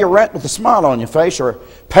pay your rent with a smile on your face, or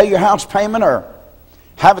pay your house payment, or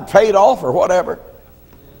have it paid off, or whatever?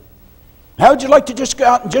 How would you like to just go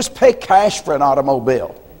out and just pay cash for an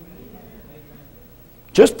automobile?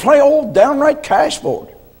 Just play old downright cash for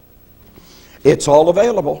it. It's all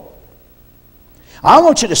available. I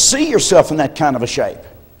want you to see yourself in that kind of a shape.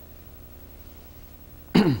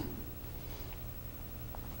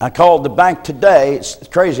 I called the bank today. It's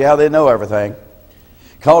crazy how they know everything.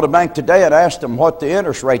 Called the bank today and asked them what the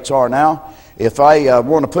interest rates are now if I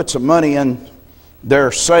want to put some money in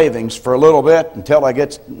their savings for a little bit until I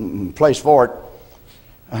get a place for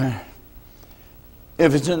it.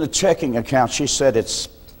 If it's in the checking account, she said it's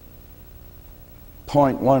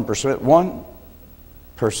 0.1%,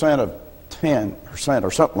 1% of 10%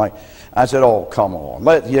 or something like that. I said, oh, come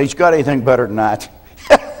on. He's got anything better than that?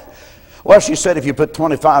 Well, she said if you put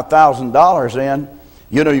 $25,000 in,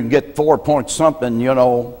 you know, you can get 4 point something, you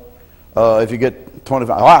know, if you get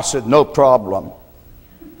 25. Oh, I said, no problem.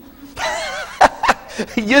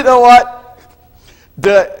 You know what?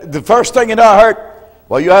 The first thing you know, I heard,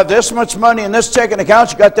 well, you have this much money in this checking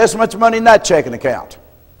account, you got this much money in that checking account.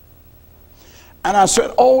 And I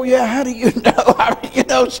said, oh, yeah, how do you know? I mean, you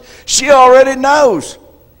know, she already knows.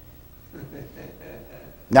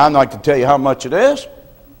 Now, I'm not going to tell you how much it is.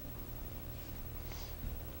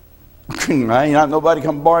 I ain't got nobody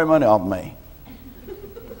come borrow money off me.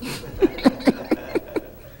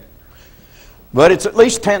 But it's at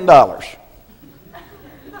least $10.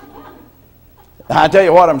 I tell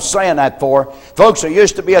you what I'm saying that for. Folks, there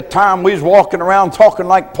used to be a time we was walking around talking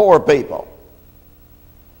like poor people.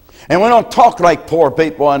 And we don't talk like poor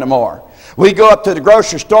people anymore. We go up to the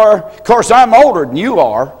grocery store. Of course, I'm older than you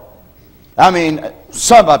are. I mean,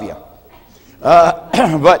 some of you.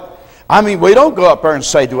 But, I mean, we don't go up there and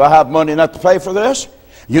say, do I have money enough to pay for this?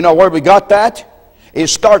 You know where we got that?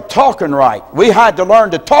 Is start talking right. We had to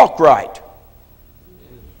learn to talk right.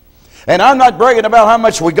 And I'm not bragging about how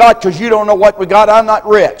much we got because you don't know what we got. I'm not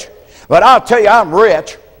rich. But I'll tell you, I'm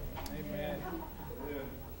rich. Amen.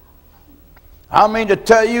 I mean to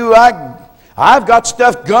tell you, I've got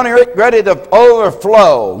stuff ready to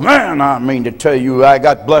overflow. Man, I mean to tell you, I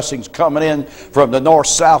got blessings coming in from the north,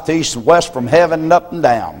 south, east, and west, from heaven and up and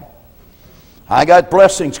down. I got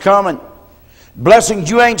blessings coming. Blessings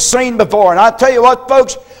you ain't seen before. And I tell you what,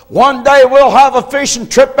 folks, one day we'll have a fishing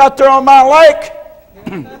trip out there on my lake.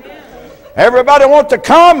 Everybody want to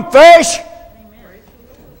come fish?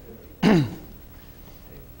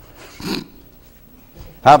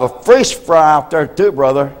 Have a fish fry out there too,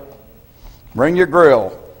 brother. Bring your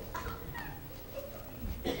grill.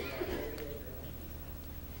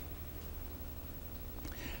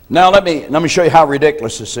 Now let me show you how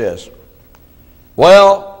ridiculous this is.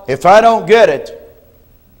 Well, if I don't get it,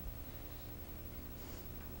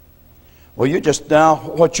 well,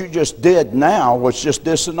 what you just did now was just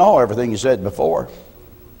disannul everything you said before.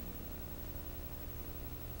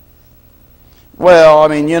 Well, I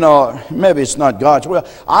mean, you know, maybe it's not God's will.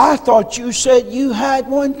 I thought you said you had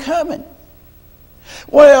one coming.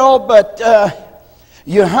 Well, but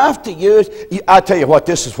you have to use, I tell you what,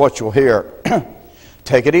 this is what you'll hear.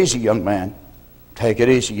 Take it easy, young man. Take it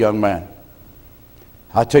easy, young man.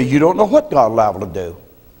 I tell you, you don't know what God will allow to do.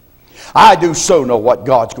 I do so know what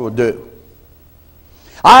God's going to do.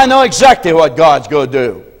 I know exactly what God's going to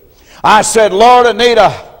do. I said, Lord, I need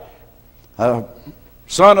a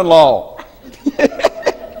son-in-law.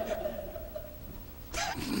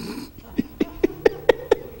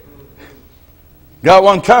 Got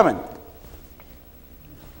one coming.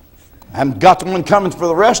 I've got one coming for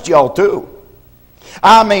the rest of y'all too.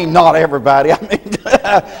 I mean, not everybody. I mean,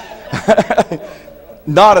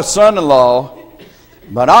 not a son-in-law.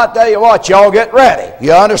 But I'll tell you what, y'all get ready.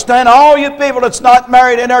 You understand? All you people that's not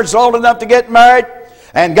married in there, that's old enough to get married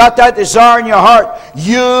and got that desire in your heart,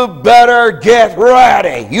 you better get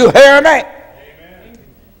ready. You hear me? Amen.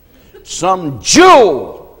 Some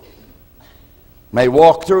jewel may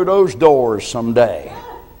walk through those doors someday.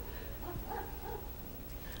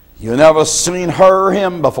 You've never seen her or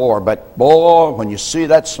him before, but boy, when you see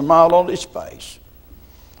that smile on his face,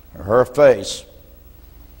 or her face,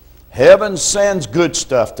 heaven sends good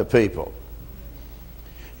stuff to people.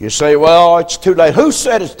 You say, well, it's too late. Who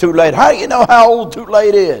said it's too late? How do you know how old too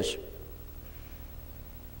late is?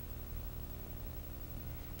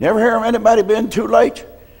 You ever hear of anybody being too late?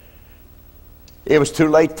 It was too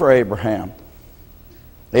late for Abraham.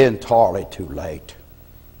 Entirely too late.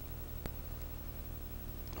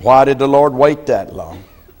 Why did the Lord wait that long?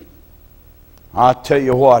 I'll tell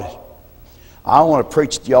you what. I want to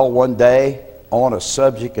preach to y'all one day on a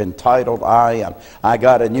subject entitled I Am. I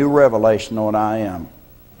got a new revelation on I Am.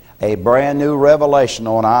 A brand new revelation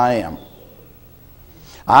on I Am.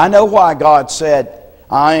 I know why God said,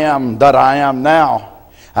 I am that I am now.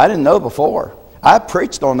 I didn't know before. I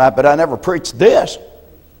preached on that, but I never preached this.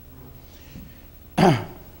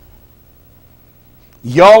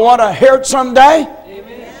 Y'all want to hear it someday?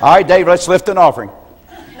 Amen. All right, Dave, let's lift an offering.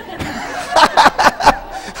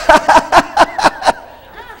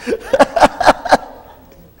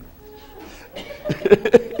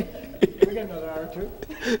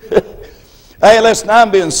 Hey, listen,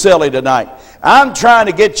 I'm being silly tonight. I'm trying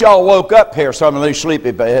to get y'all woke up here, some of these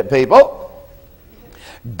sleepy people.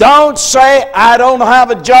 Don't say, I don't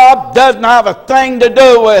have a job, doesn't have a thing to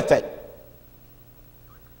do with it.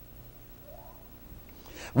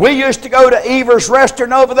 We used to go to Ever's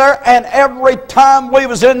restaurant over there, and every time we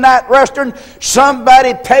was in that restaurant,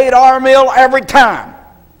 somebody paid our meal every time.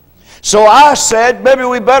 So I said, maybe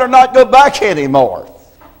we better not go back anymore.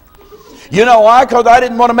 You know why? Because I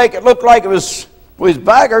didn't want to make it look like we was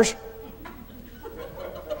beggars.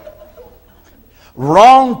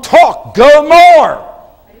 Wrong talk. Go more.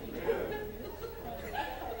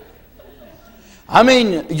 I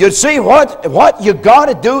mean, you see, what you got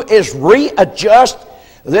to do is readjust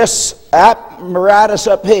this apparatus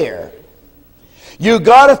up here. You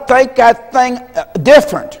got to think that thing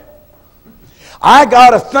different. I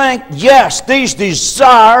got to think, yes, these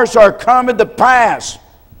desires are coming to pass.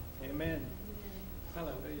 Amen.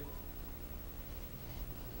 Hallelujah.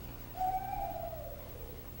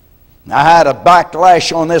 I had a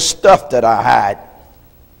backlash on this stuff that I had.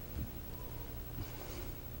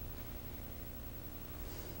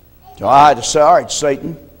 So I had to say, all right,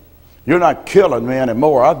 Satan, you're not killing me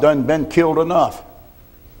anymore. I've done been killed enough.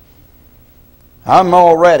 I'm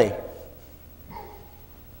all ready.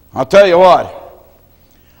 I'll tell you what,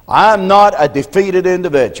 I'm not a defeated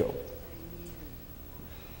individual.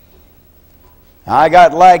 I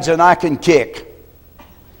got legs and I can kick.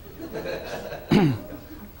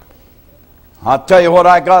 I'll tell you what,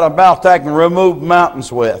 I got a mouth I can remove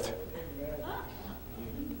mountains with.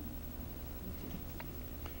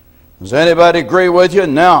 Does anybody agree with you?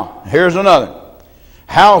 Now, here's another.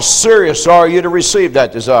 How serious are you to receive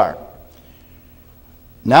that desire?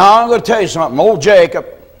 Now, I'm going to tell you something. Old Jacob,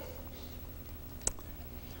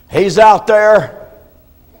 he's out there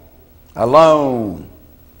alone,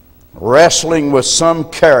 wrestling with some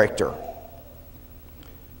character.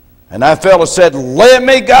 And that fellow said, let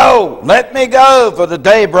me go, for the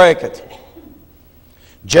day breaketh.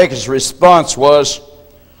 Jacob's response was,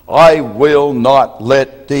 I will not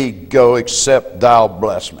let thee go except thou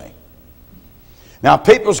bless me. Now,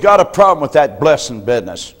 people's got a problem with that blessing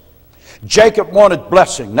business. Jacob wanted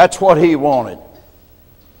blessing. That's what he wanted.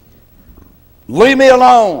 Leave me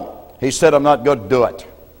alone. He said, I'm not going to do it.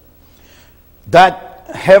 That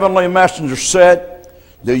heavenly messenger said,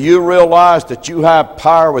 do you realize that you have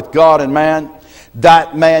power with God and man?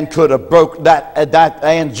 That man could have broke that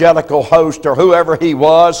angelical host or whoever he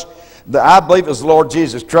was. I believe it was the Lord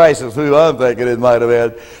Jesus Christ is who I'm thinking it might have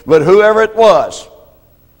been. But whoever it was,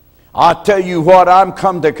 I'll tell you what, I'm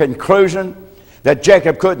come to the conclusion that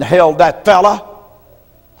Jacob couldn't held that fella.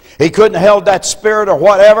 He couldn't held that spirit or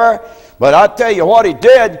whatever. But I'll tell you what he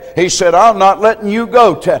did. He said, I'm not letting you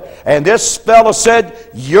go. And this fella said,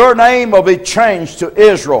 your name will be changed to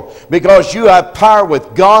Israel because you have power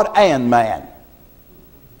with God and man.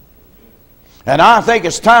 And I think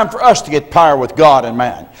it's time for us to get power with God and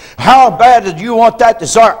man. How bad did you want that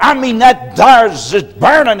desire? I mean, that desire is just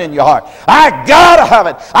burning in your heart. I gotta have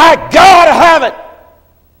it. I gotta have it.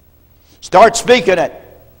 Start speaking it.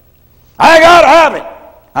 I gotta have it.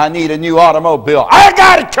 I need a new automobile. I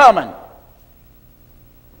got it coming.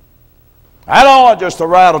 I don't want just a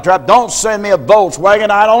rattle trap. Don't send me a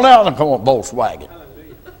Volkswagen. I don't know them want Volkswagen.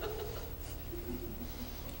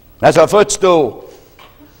 That's a footstool.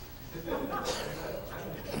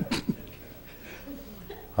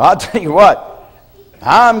 I'll tell you what,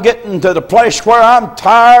 I'm getting to the place where I'm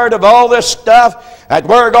tired of all this stuff that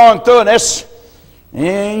we're going through, and this,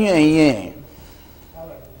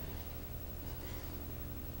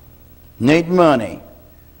 need money.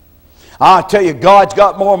 I'll tell you, God's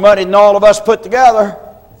got more money than all of us put together.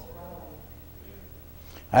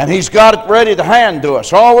 And He's got it ready to hand to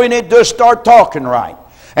us. All we need to do is start talking right,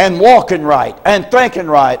 and walking right, and thinking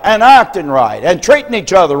right, and acting right, and treating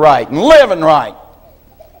each other right, and living right.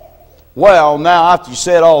 Well, now after you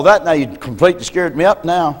said all that, now you completely scared me up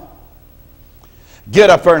now. Get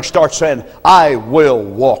up there and start saying, I will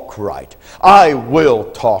walk right. I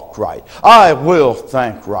will talk right. I will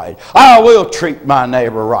think right. I will treat my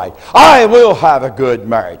neighbor right. I will have a good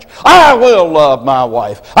marriage. I will love my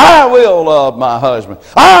wife. I will love my husband.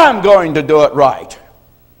 I'm going to do it right.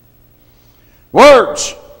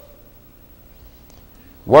 Words.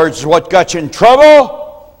 Words is what got you in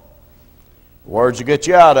trouble. Words will get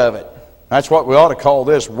you out of it. That's what we ought to call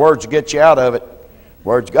this. Words get you out of it.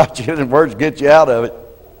 Words got you and words get you out of it.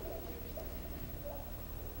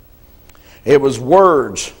 It was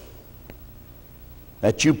words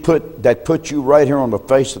that put you right here on the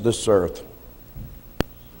face of this earth.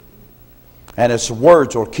 And it's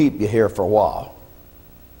words will keep you here for a while.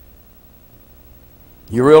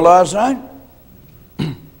 You realize that?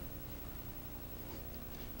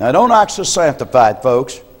 Now don't act so sanctified,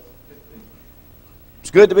 folks. It's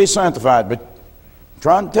good to be sanctified, but I'm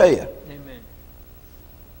trying to tell you. Amen.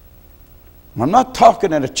 I'm not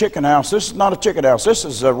talking in a chicken house. This is not a chicken house. This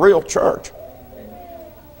is a real church.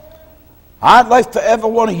 I'd like for every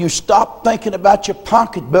one of you stop thinking about your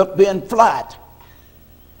pocketbook being flat.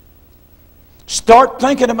 Start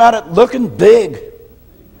thinking about it looking big.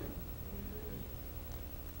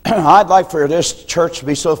 I'd like for this church to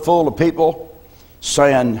be so full of people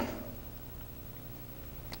saying,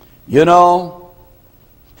 you know,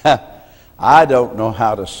 I don't know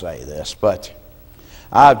how to say this, but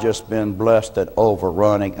I've just been blessed at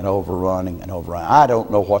overrunning and overrunning and overrunning. I don't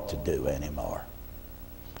know what to do anymore.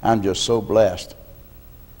 I'm just so blessed.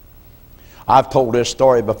 I've told this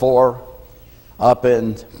story before. Up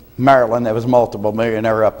in Maryland, there was a multiple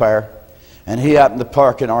millionaire up there, and he happened to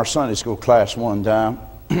park in our Sunday school class one time.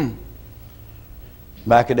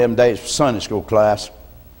 Back in them days, Sunday school class.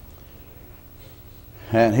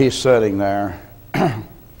 And he's sitting there.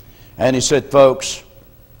 And he said, folks,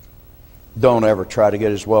 don't ever try to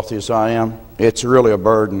get as wealthy as I am. It's really a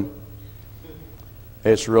burden.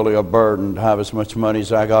 It's really a burden to have as much money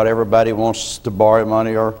as I got. Everybody wants to borrow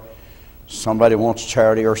money, or somebody wants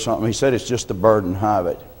charity or something. He said it's just a burden to have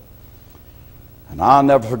it. And I'll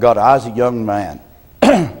never forget it. I was a young man.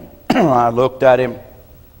 I looked at him.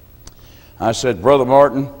 I said, Brother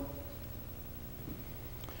Martin,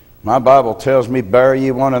 my Bible tells me, bear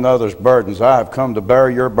ye one another's burdens. I have come to bear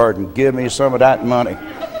your burden. Give me some of that money.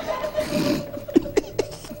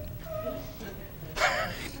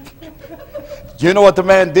 You know what the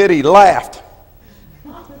man did? He laughed.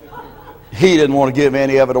 He didn't want to give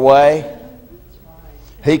any of it away.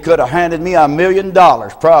 He could have handed me $1 million,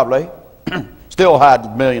 probably. Still had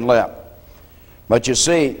 $1 million left. But you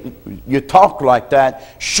see, you talk like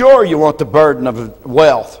that. Sure, you want the burden of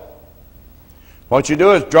wealth. What you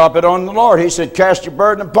do is drop it on the Lord. He said, cast your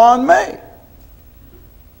burden upon me.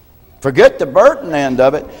 Forget the burden end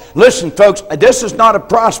of it. Listen, folks, this is not a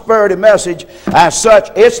prosperity message as such.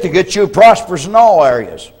 It's to get you prosperous in all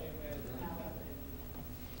areas.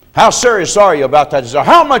 How serious are you about that desire?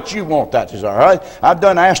 How much you want that desire? I've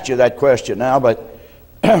done asked you that question now, but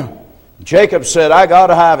Jacob said, I got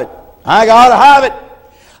to have it. I got to have it.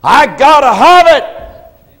 I got to have it.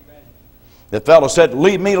 The fellow said,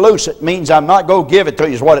 leave me loose. It means I'm not going to give it to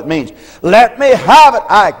you is what it means. Let me have it.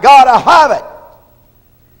 I got to have it.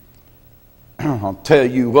 I'll tell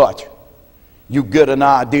you what. You get an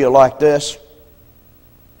idea like this,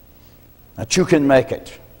 that you can make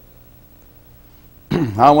it.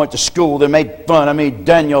 I went to school. They made fun of me.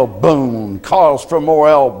 Daniel Boone calls for more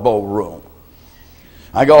elbow room.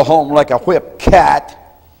 I go home like a whipped cat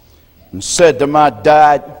and said to my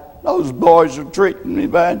dad, those boys are treating me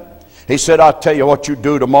bad. He said, I'll tell you what you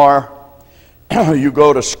do tomorrow. You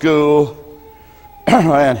go to school.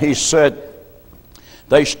 And he said,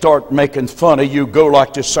 they start making fun of you. Go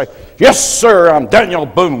like this, say, yes, sir, I'm Daniel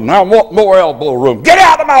Boone. I want more elbow room. Get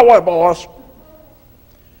out of my way, boys.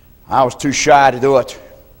 I was too shy to do it.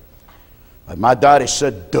 But my daddy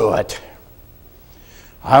said, do it.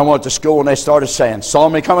 I went to school and they started saying, saw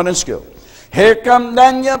me coming in school. Here come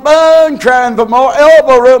Daniel Boone trying for more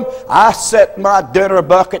elbow room. I set my dinner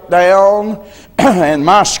bucket down and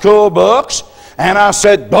my school books, and I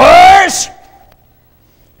said, boys,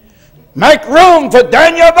 make room for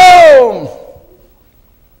Daniel Boone.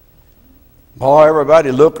 Boy,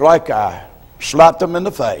 everybody looked like I slapped them in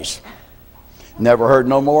the face. Never heard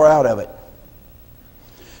no more out of it.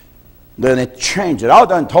 Then it changed it. I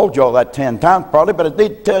done told you all that 10 times probably, but I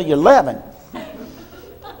did tell you 11.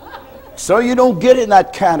 So you don't get in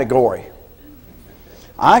that category.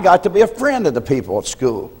 I got to be a friend of the people at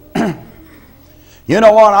school. You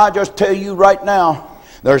know what? I just tell you right now,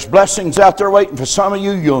 there's blessings out there waiting for some of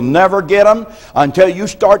you. You'll never get them until you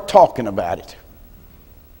start talking about it.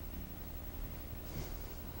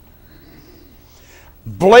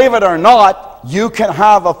 Believe it or not, you can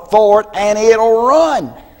have a Ford and it'll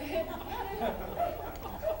run.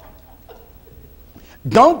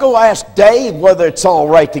 Don't go ask Dave whether it's all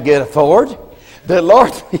right to get a Ford. The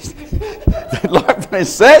Lord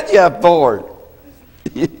said you a Ford.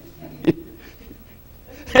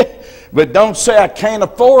 But don't say I can't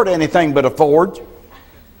afford anything but a Ford.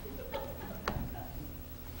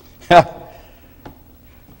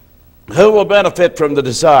 Who will benefit from the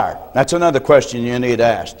desire? That's another question you need to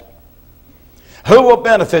ask. Who will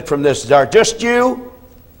benefit from this desire? Just you?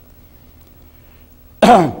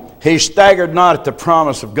 He staggered not at the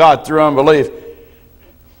promise of God through unbelief,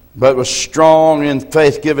 but was strong in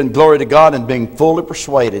faith, giving glory to God and being fully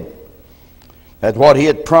persuaded that what he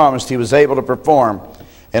had promised he was able to perform.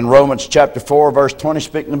 In Romans chapter 4, verse 20,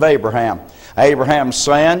 speaking of Abraham. Abraham's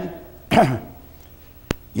saying,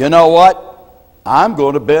 you know what? I'm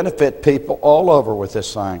going to benefit people all over with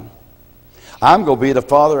this thing. I'm going to be the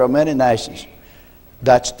father of many nations.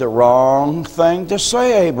 That's the wrong thing to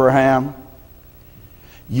say, Abraham.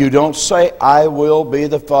 You don't say, I will be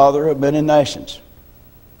the father of many nations.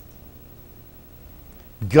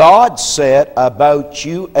 God said about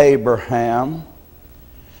you, Abraham,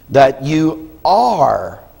 that you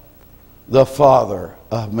are the father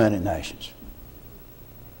of many nations.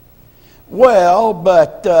 Well,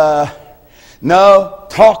 but no,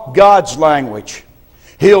 talk God's language.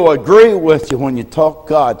 He'll agree with you when you talk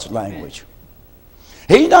God's language.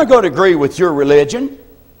 He's not going to agree with your religion.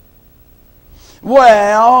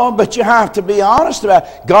 Well, but you have to be honest about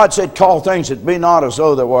it. God said, call things that be not as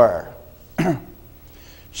though they were.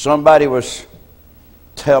 Somebody was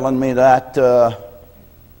telling me that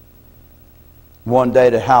one day,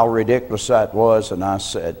 that how ridiculous that was, and I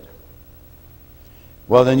said,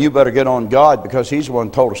 well, then you better get on God, because he's the one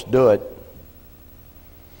who told us to do it.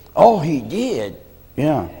 Oh, he did?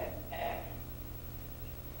 Yeah.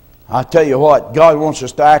 I tell you what, God wants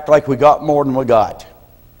us to act like we got more than we got.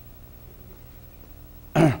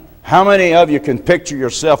 How many of you can picture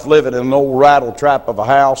yourself living in an old rattle trap of a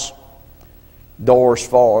house, doors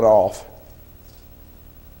falling off,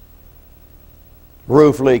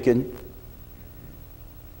 roof leaking,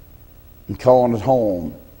 and calling it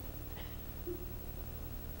home?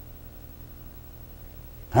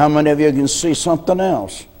 How many of you can see something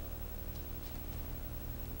else?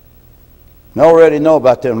 You already know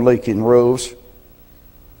about them leaking roofs.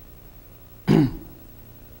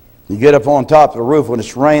 You get up on top of the roof when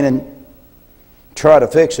it's raining, try to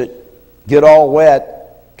fix it, get all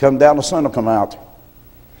wet, come down, the sun will come out.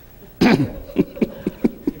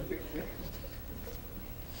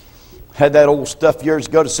 Had that old stuff years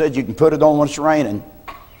ago that said you can put it on when it's raining.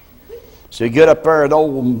 So you get up there with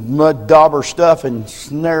old mud dauber stuff and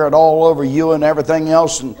snare it all over you and everything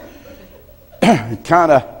else, and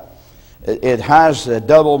it has a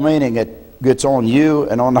double meaning. It gets on you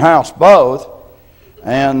and on the house both.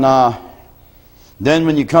 And then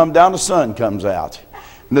when you come down, the sun comes out.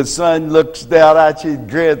 And the sun looks down at you and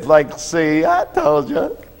grins like, see, I told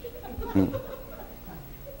you.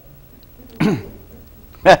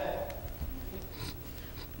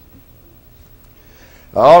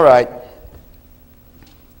 All right.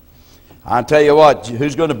 I'll tell you what,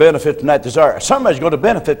 who's going to benefit from that desire? Somebody's going to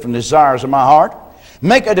benefit from the desires of my heart.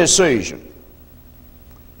 Make a decision.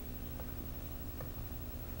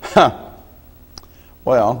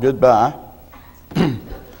 Well, goodbye.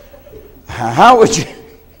 How would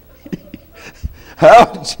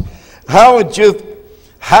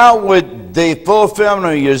the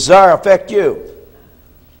fulfillment of your desire affect you?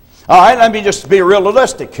 All right, let me just be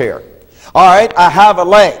realistic here. All right, I have a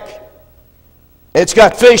lake. It's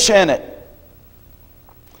got fish in it.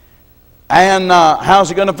 And how's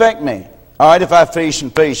it going to affect me? All right, if I fish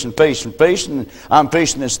and fish and fish and fish, and I'm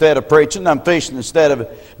fishing instead of preaching, I'm fishing instead of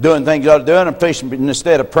doing things I ought to do, and I'm fishing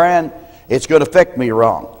instead of praying, it's going to affect me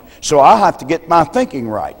wrong. So I have to get my thinking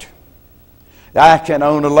right. I can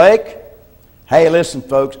own a lake. Hey, listen,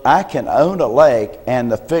 folks, I can own a lake,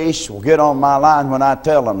 and the fish will get on my line when I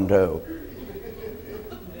tell them to.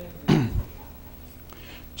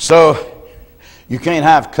 So you can't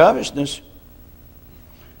have covetousness.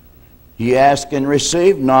 You ask and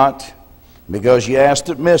receive not, because you asked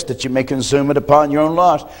and missed that you may consume it upon your own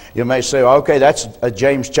lust. You may say, okay, that's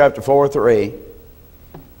James chapter 4:3.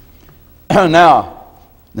 Now,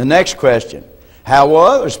 the next question, how will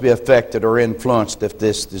others be affected or influenced if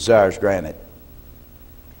this desire is granted?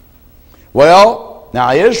 Well,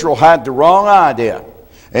 Now Israel had the wrong idea.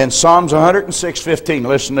 In Psalms 106:15,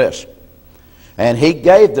 listen to this. And he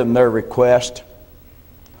gave them their request,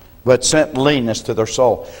 but sent leanness to their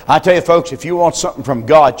soul. I tell you folks, if you want something from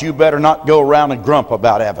God, you better not go around and grump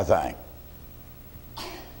about everything.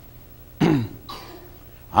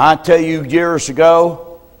 I tell you, years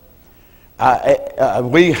ago,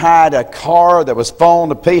 we had a car that was falling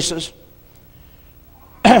to pieces.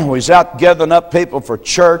 We was out gathering up people for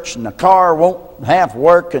church, and the car won't half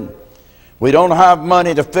work, and we don't have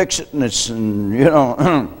money to fix it, and it's, you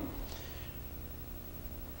know,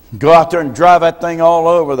 go out there and drive that thing all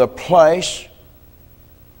over the place.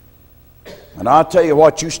 And I'll tell you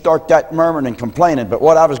what, you start that murmuring and complaining. But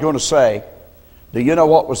what I was going to say, do you know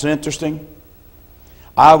what was interesting?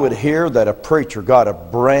 I would hear that a preacher got a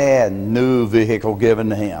brand new vehicle given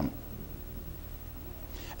to him.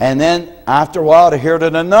 And then after a while to hear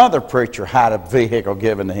that another preacher had a vehicle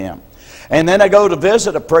given to him. And then I go to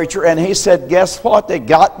visit a preacher and he said, guess what? They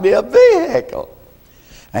got me a vehicle.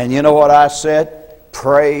 And you know what I said?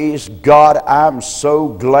 Praise God, I'm so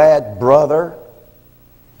glad, brother,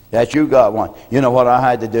 that you got one. You know what I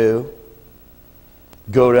had to do?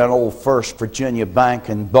 Go down to old First Virginia Bank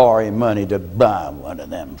and borrow money to buy one of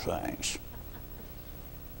them things.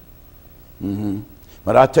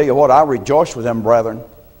 But I tell you what, I rejoice with them brethren.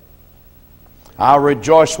 I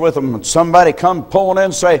rejoice with them. When somebody come pulling in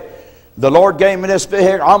and say, the Lord gave me this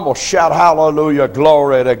vehicle, I'm going to shout hallelujah,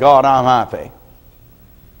 glory to God, I'm happy.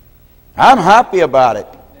 I'm happy about it.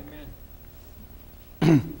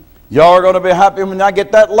 Y'all are going to be happy when I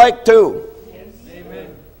get that lake too. Yes.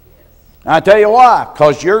 Amen. I tell you why.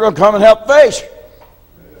 Because you're going to come and help fish.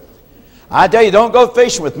 I tell you, don't go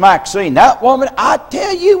fishing with Maxine. That woman, I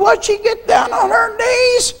tell you what, she get down on her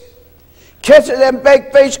knees, catches them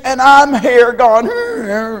big fish, and I'm here going,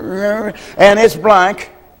 and it's blank.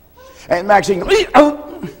 And Maxine,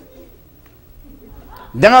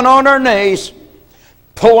 down on her knees,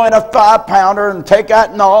 pull in a 5-pounder and take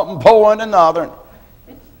that knot and pull in another.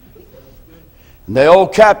 And the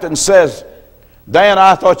old captain says, Dan,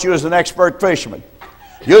 I thought you was an expert fisherman.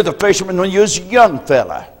 You're the fisherman when you was a young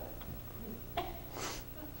fella.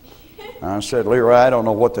 I said, Leroy, I don't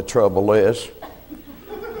know what the trouble is.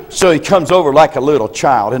 So he comes over like a little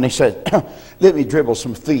child and he said, let me dribble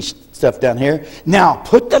some fish stuff down here. Now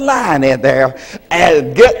put the line in there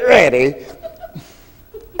and get ready.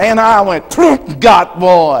 And I went, got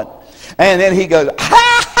one. And then he goes, ha,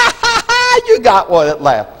 ha, ha, ha, you got one at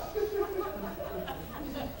last.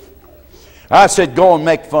 I said, go and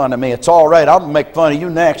make fun of me. It's all right. I'll make fun of you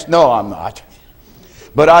next. No, I'm not.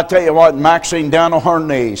 But I tell you what, Maxine down on her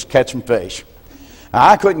knees catching fish.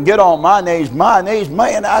 I couldn't get on my knees. My knees,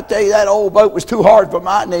 man, I tell you, that old boat was too hard for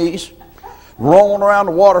my knees. Rolling around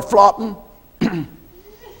the water flopping.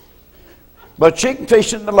 But she can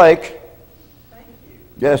fish in the lake.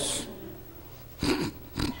 Yes.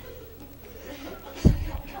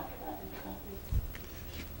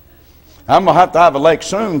 I'm going to have a lake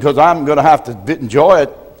soon because I'm going to have to enjoy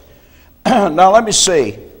it. Now let me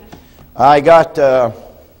see. I got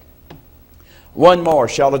one more.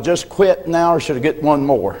 Shall I just quit now or should I get one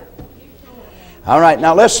more? All right,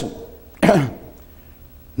 now listen.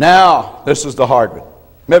 Now, this is the hard one.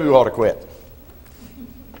 Maybe we ought to quit.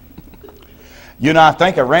 You know, I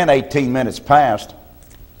think I ran 18 minutes past.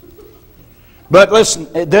 But listen,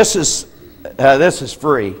 this is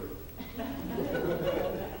free.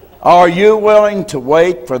 Are you willing to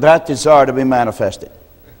wait for that desire to be manifested?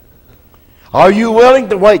 Are you willing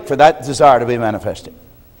to wait for that desire to be manifested?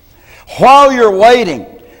 While you're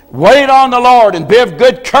waiting, wait on the Lord and be of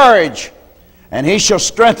good courage, and He shall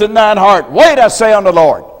strengthen thine heart. Wait, I say, on the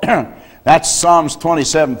Lord. That's Psalms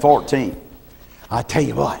 27:14. I tell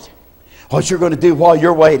you what you're going to do while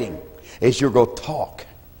you're waiting is you're going to talk.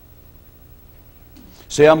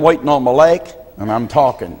 See, I'm waiting on my lake, and I'm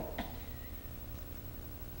talking.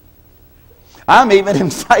 I'm even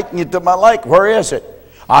inviting you to my lake. Where is it?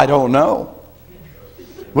 I don't know.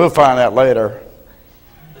 We'll find out later.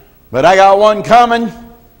 But I got one coming.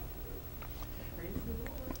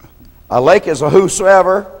 A lake is a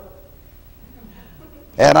whosoever.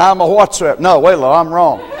 And I'm a whatsoever. No, wait a minute, I'm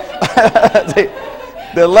wrong.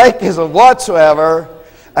 the lake is a whatsoever.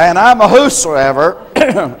 And I'm a whosoever.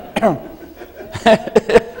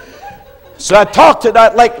 So I talked to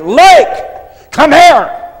that lake. Lake, come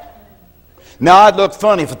here. Now, I'd look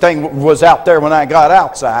funny if the thing was out there when I got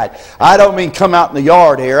outside. I don't mean come out in the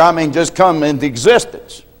yard here. I mean just come into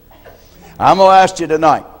existence. I'm going to ask you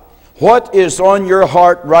tonight, what is on your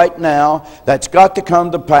heart right now that's got to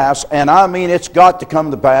come to pass. And I mean it's got to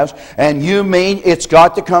come to pass. And you mean it's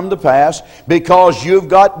got to come to pass because you've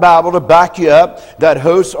got Bible to back you up that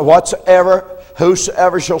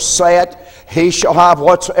whosoever shall say it, he shall have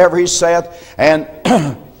whatsoever he saith. And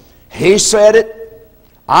he said it,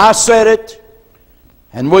 I said it,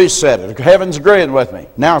 and we said it. Heaven's agreeing with me.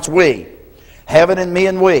 Now it's we. Heaven and me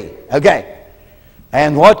and we. Okay.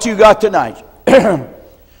 And what you got tonight?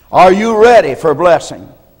 Are you ready for blessing?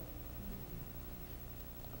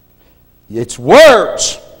 It's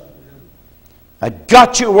words that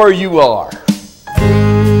got you where you are.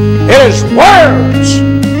 It is words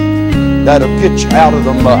that'll get you out of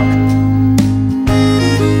the muck.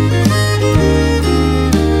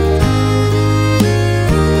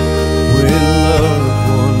 When loved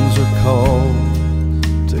ones are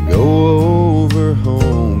called to go over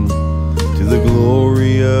home to the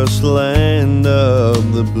glorious land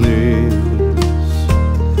of the bliss,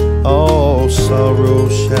 all sorrow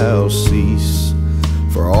shall cease,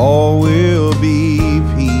 for all will be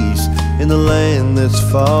peace in the land that's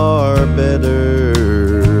far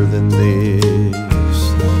better than this.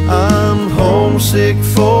 I'm homesick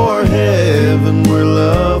for heaven where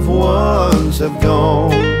loved ones have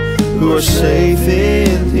gone, who are safe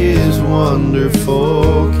in His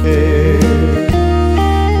wonderful care.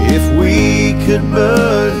 If we could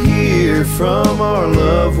but hear from our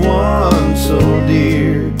loved ones so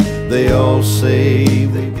dear, they all say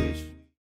they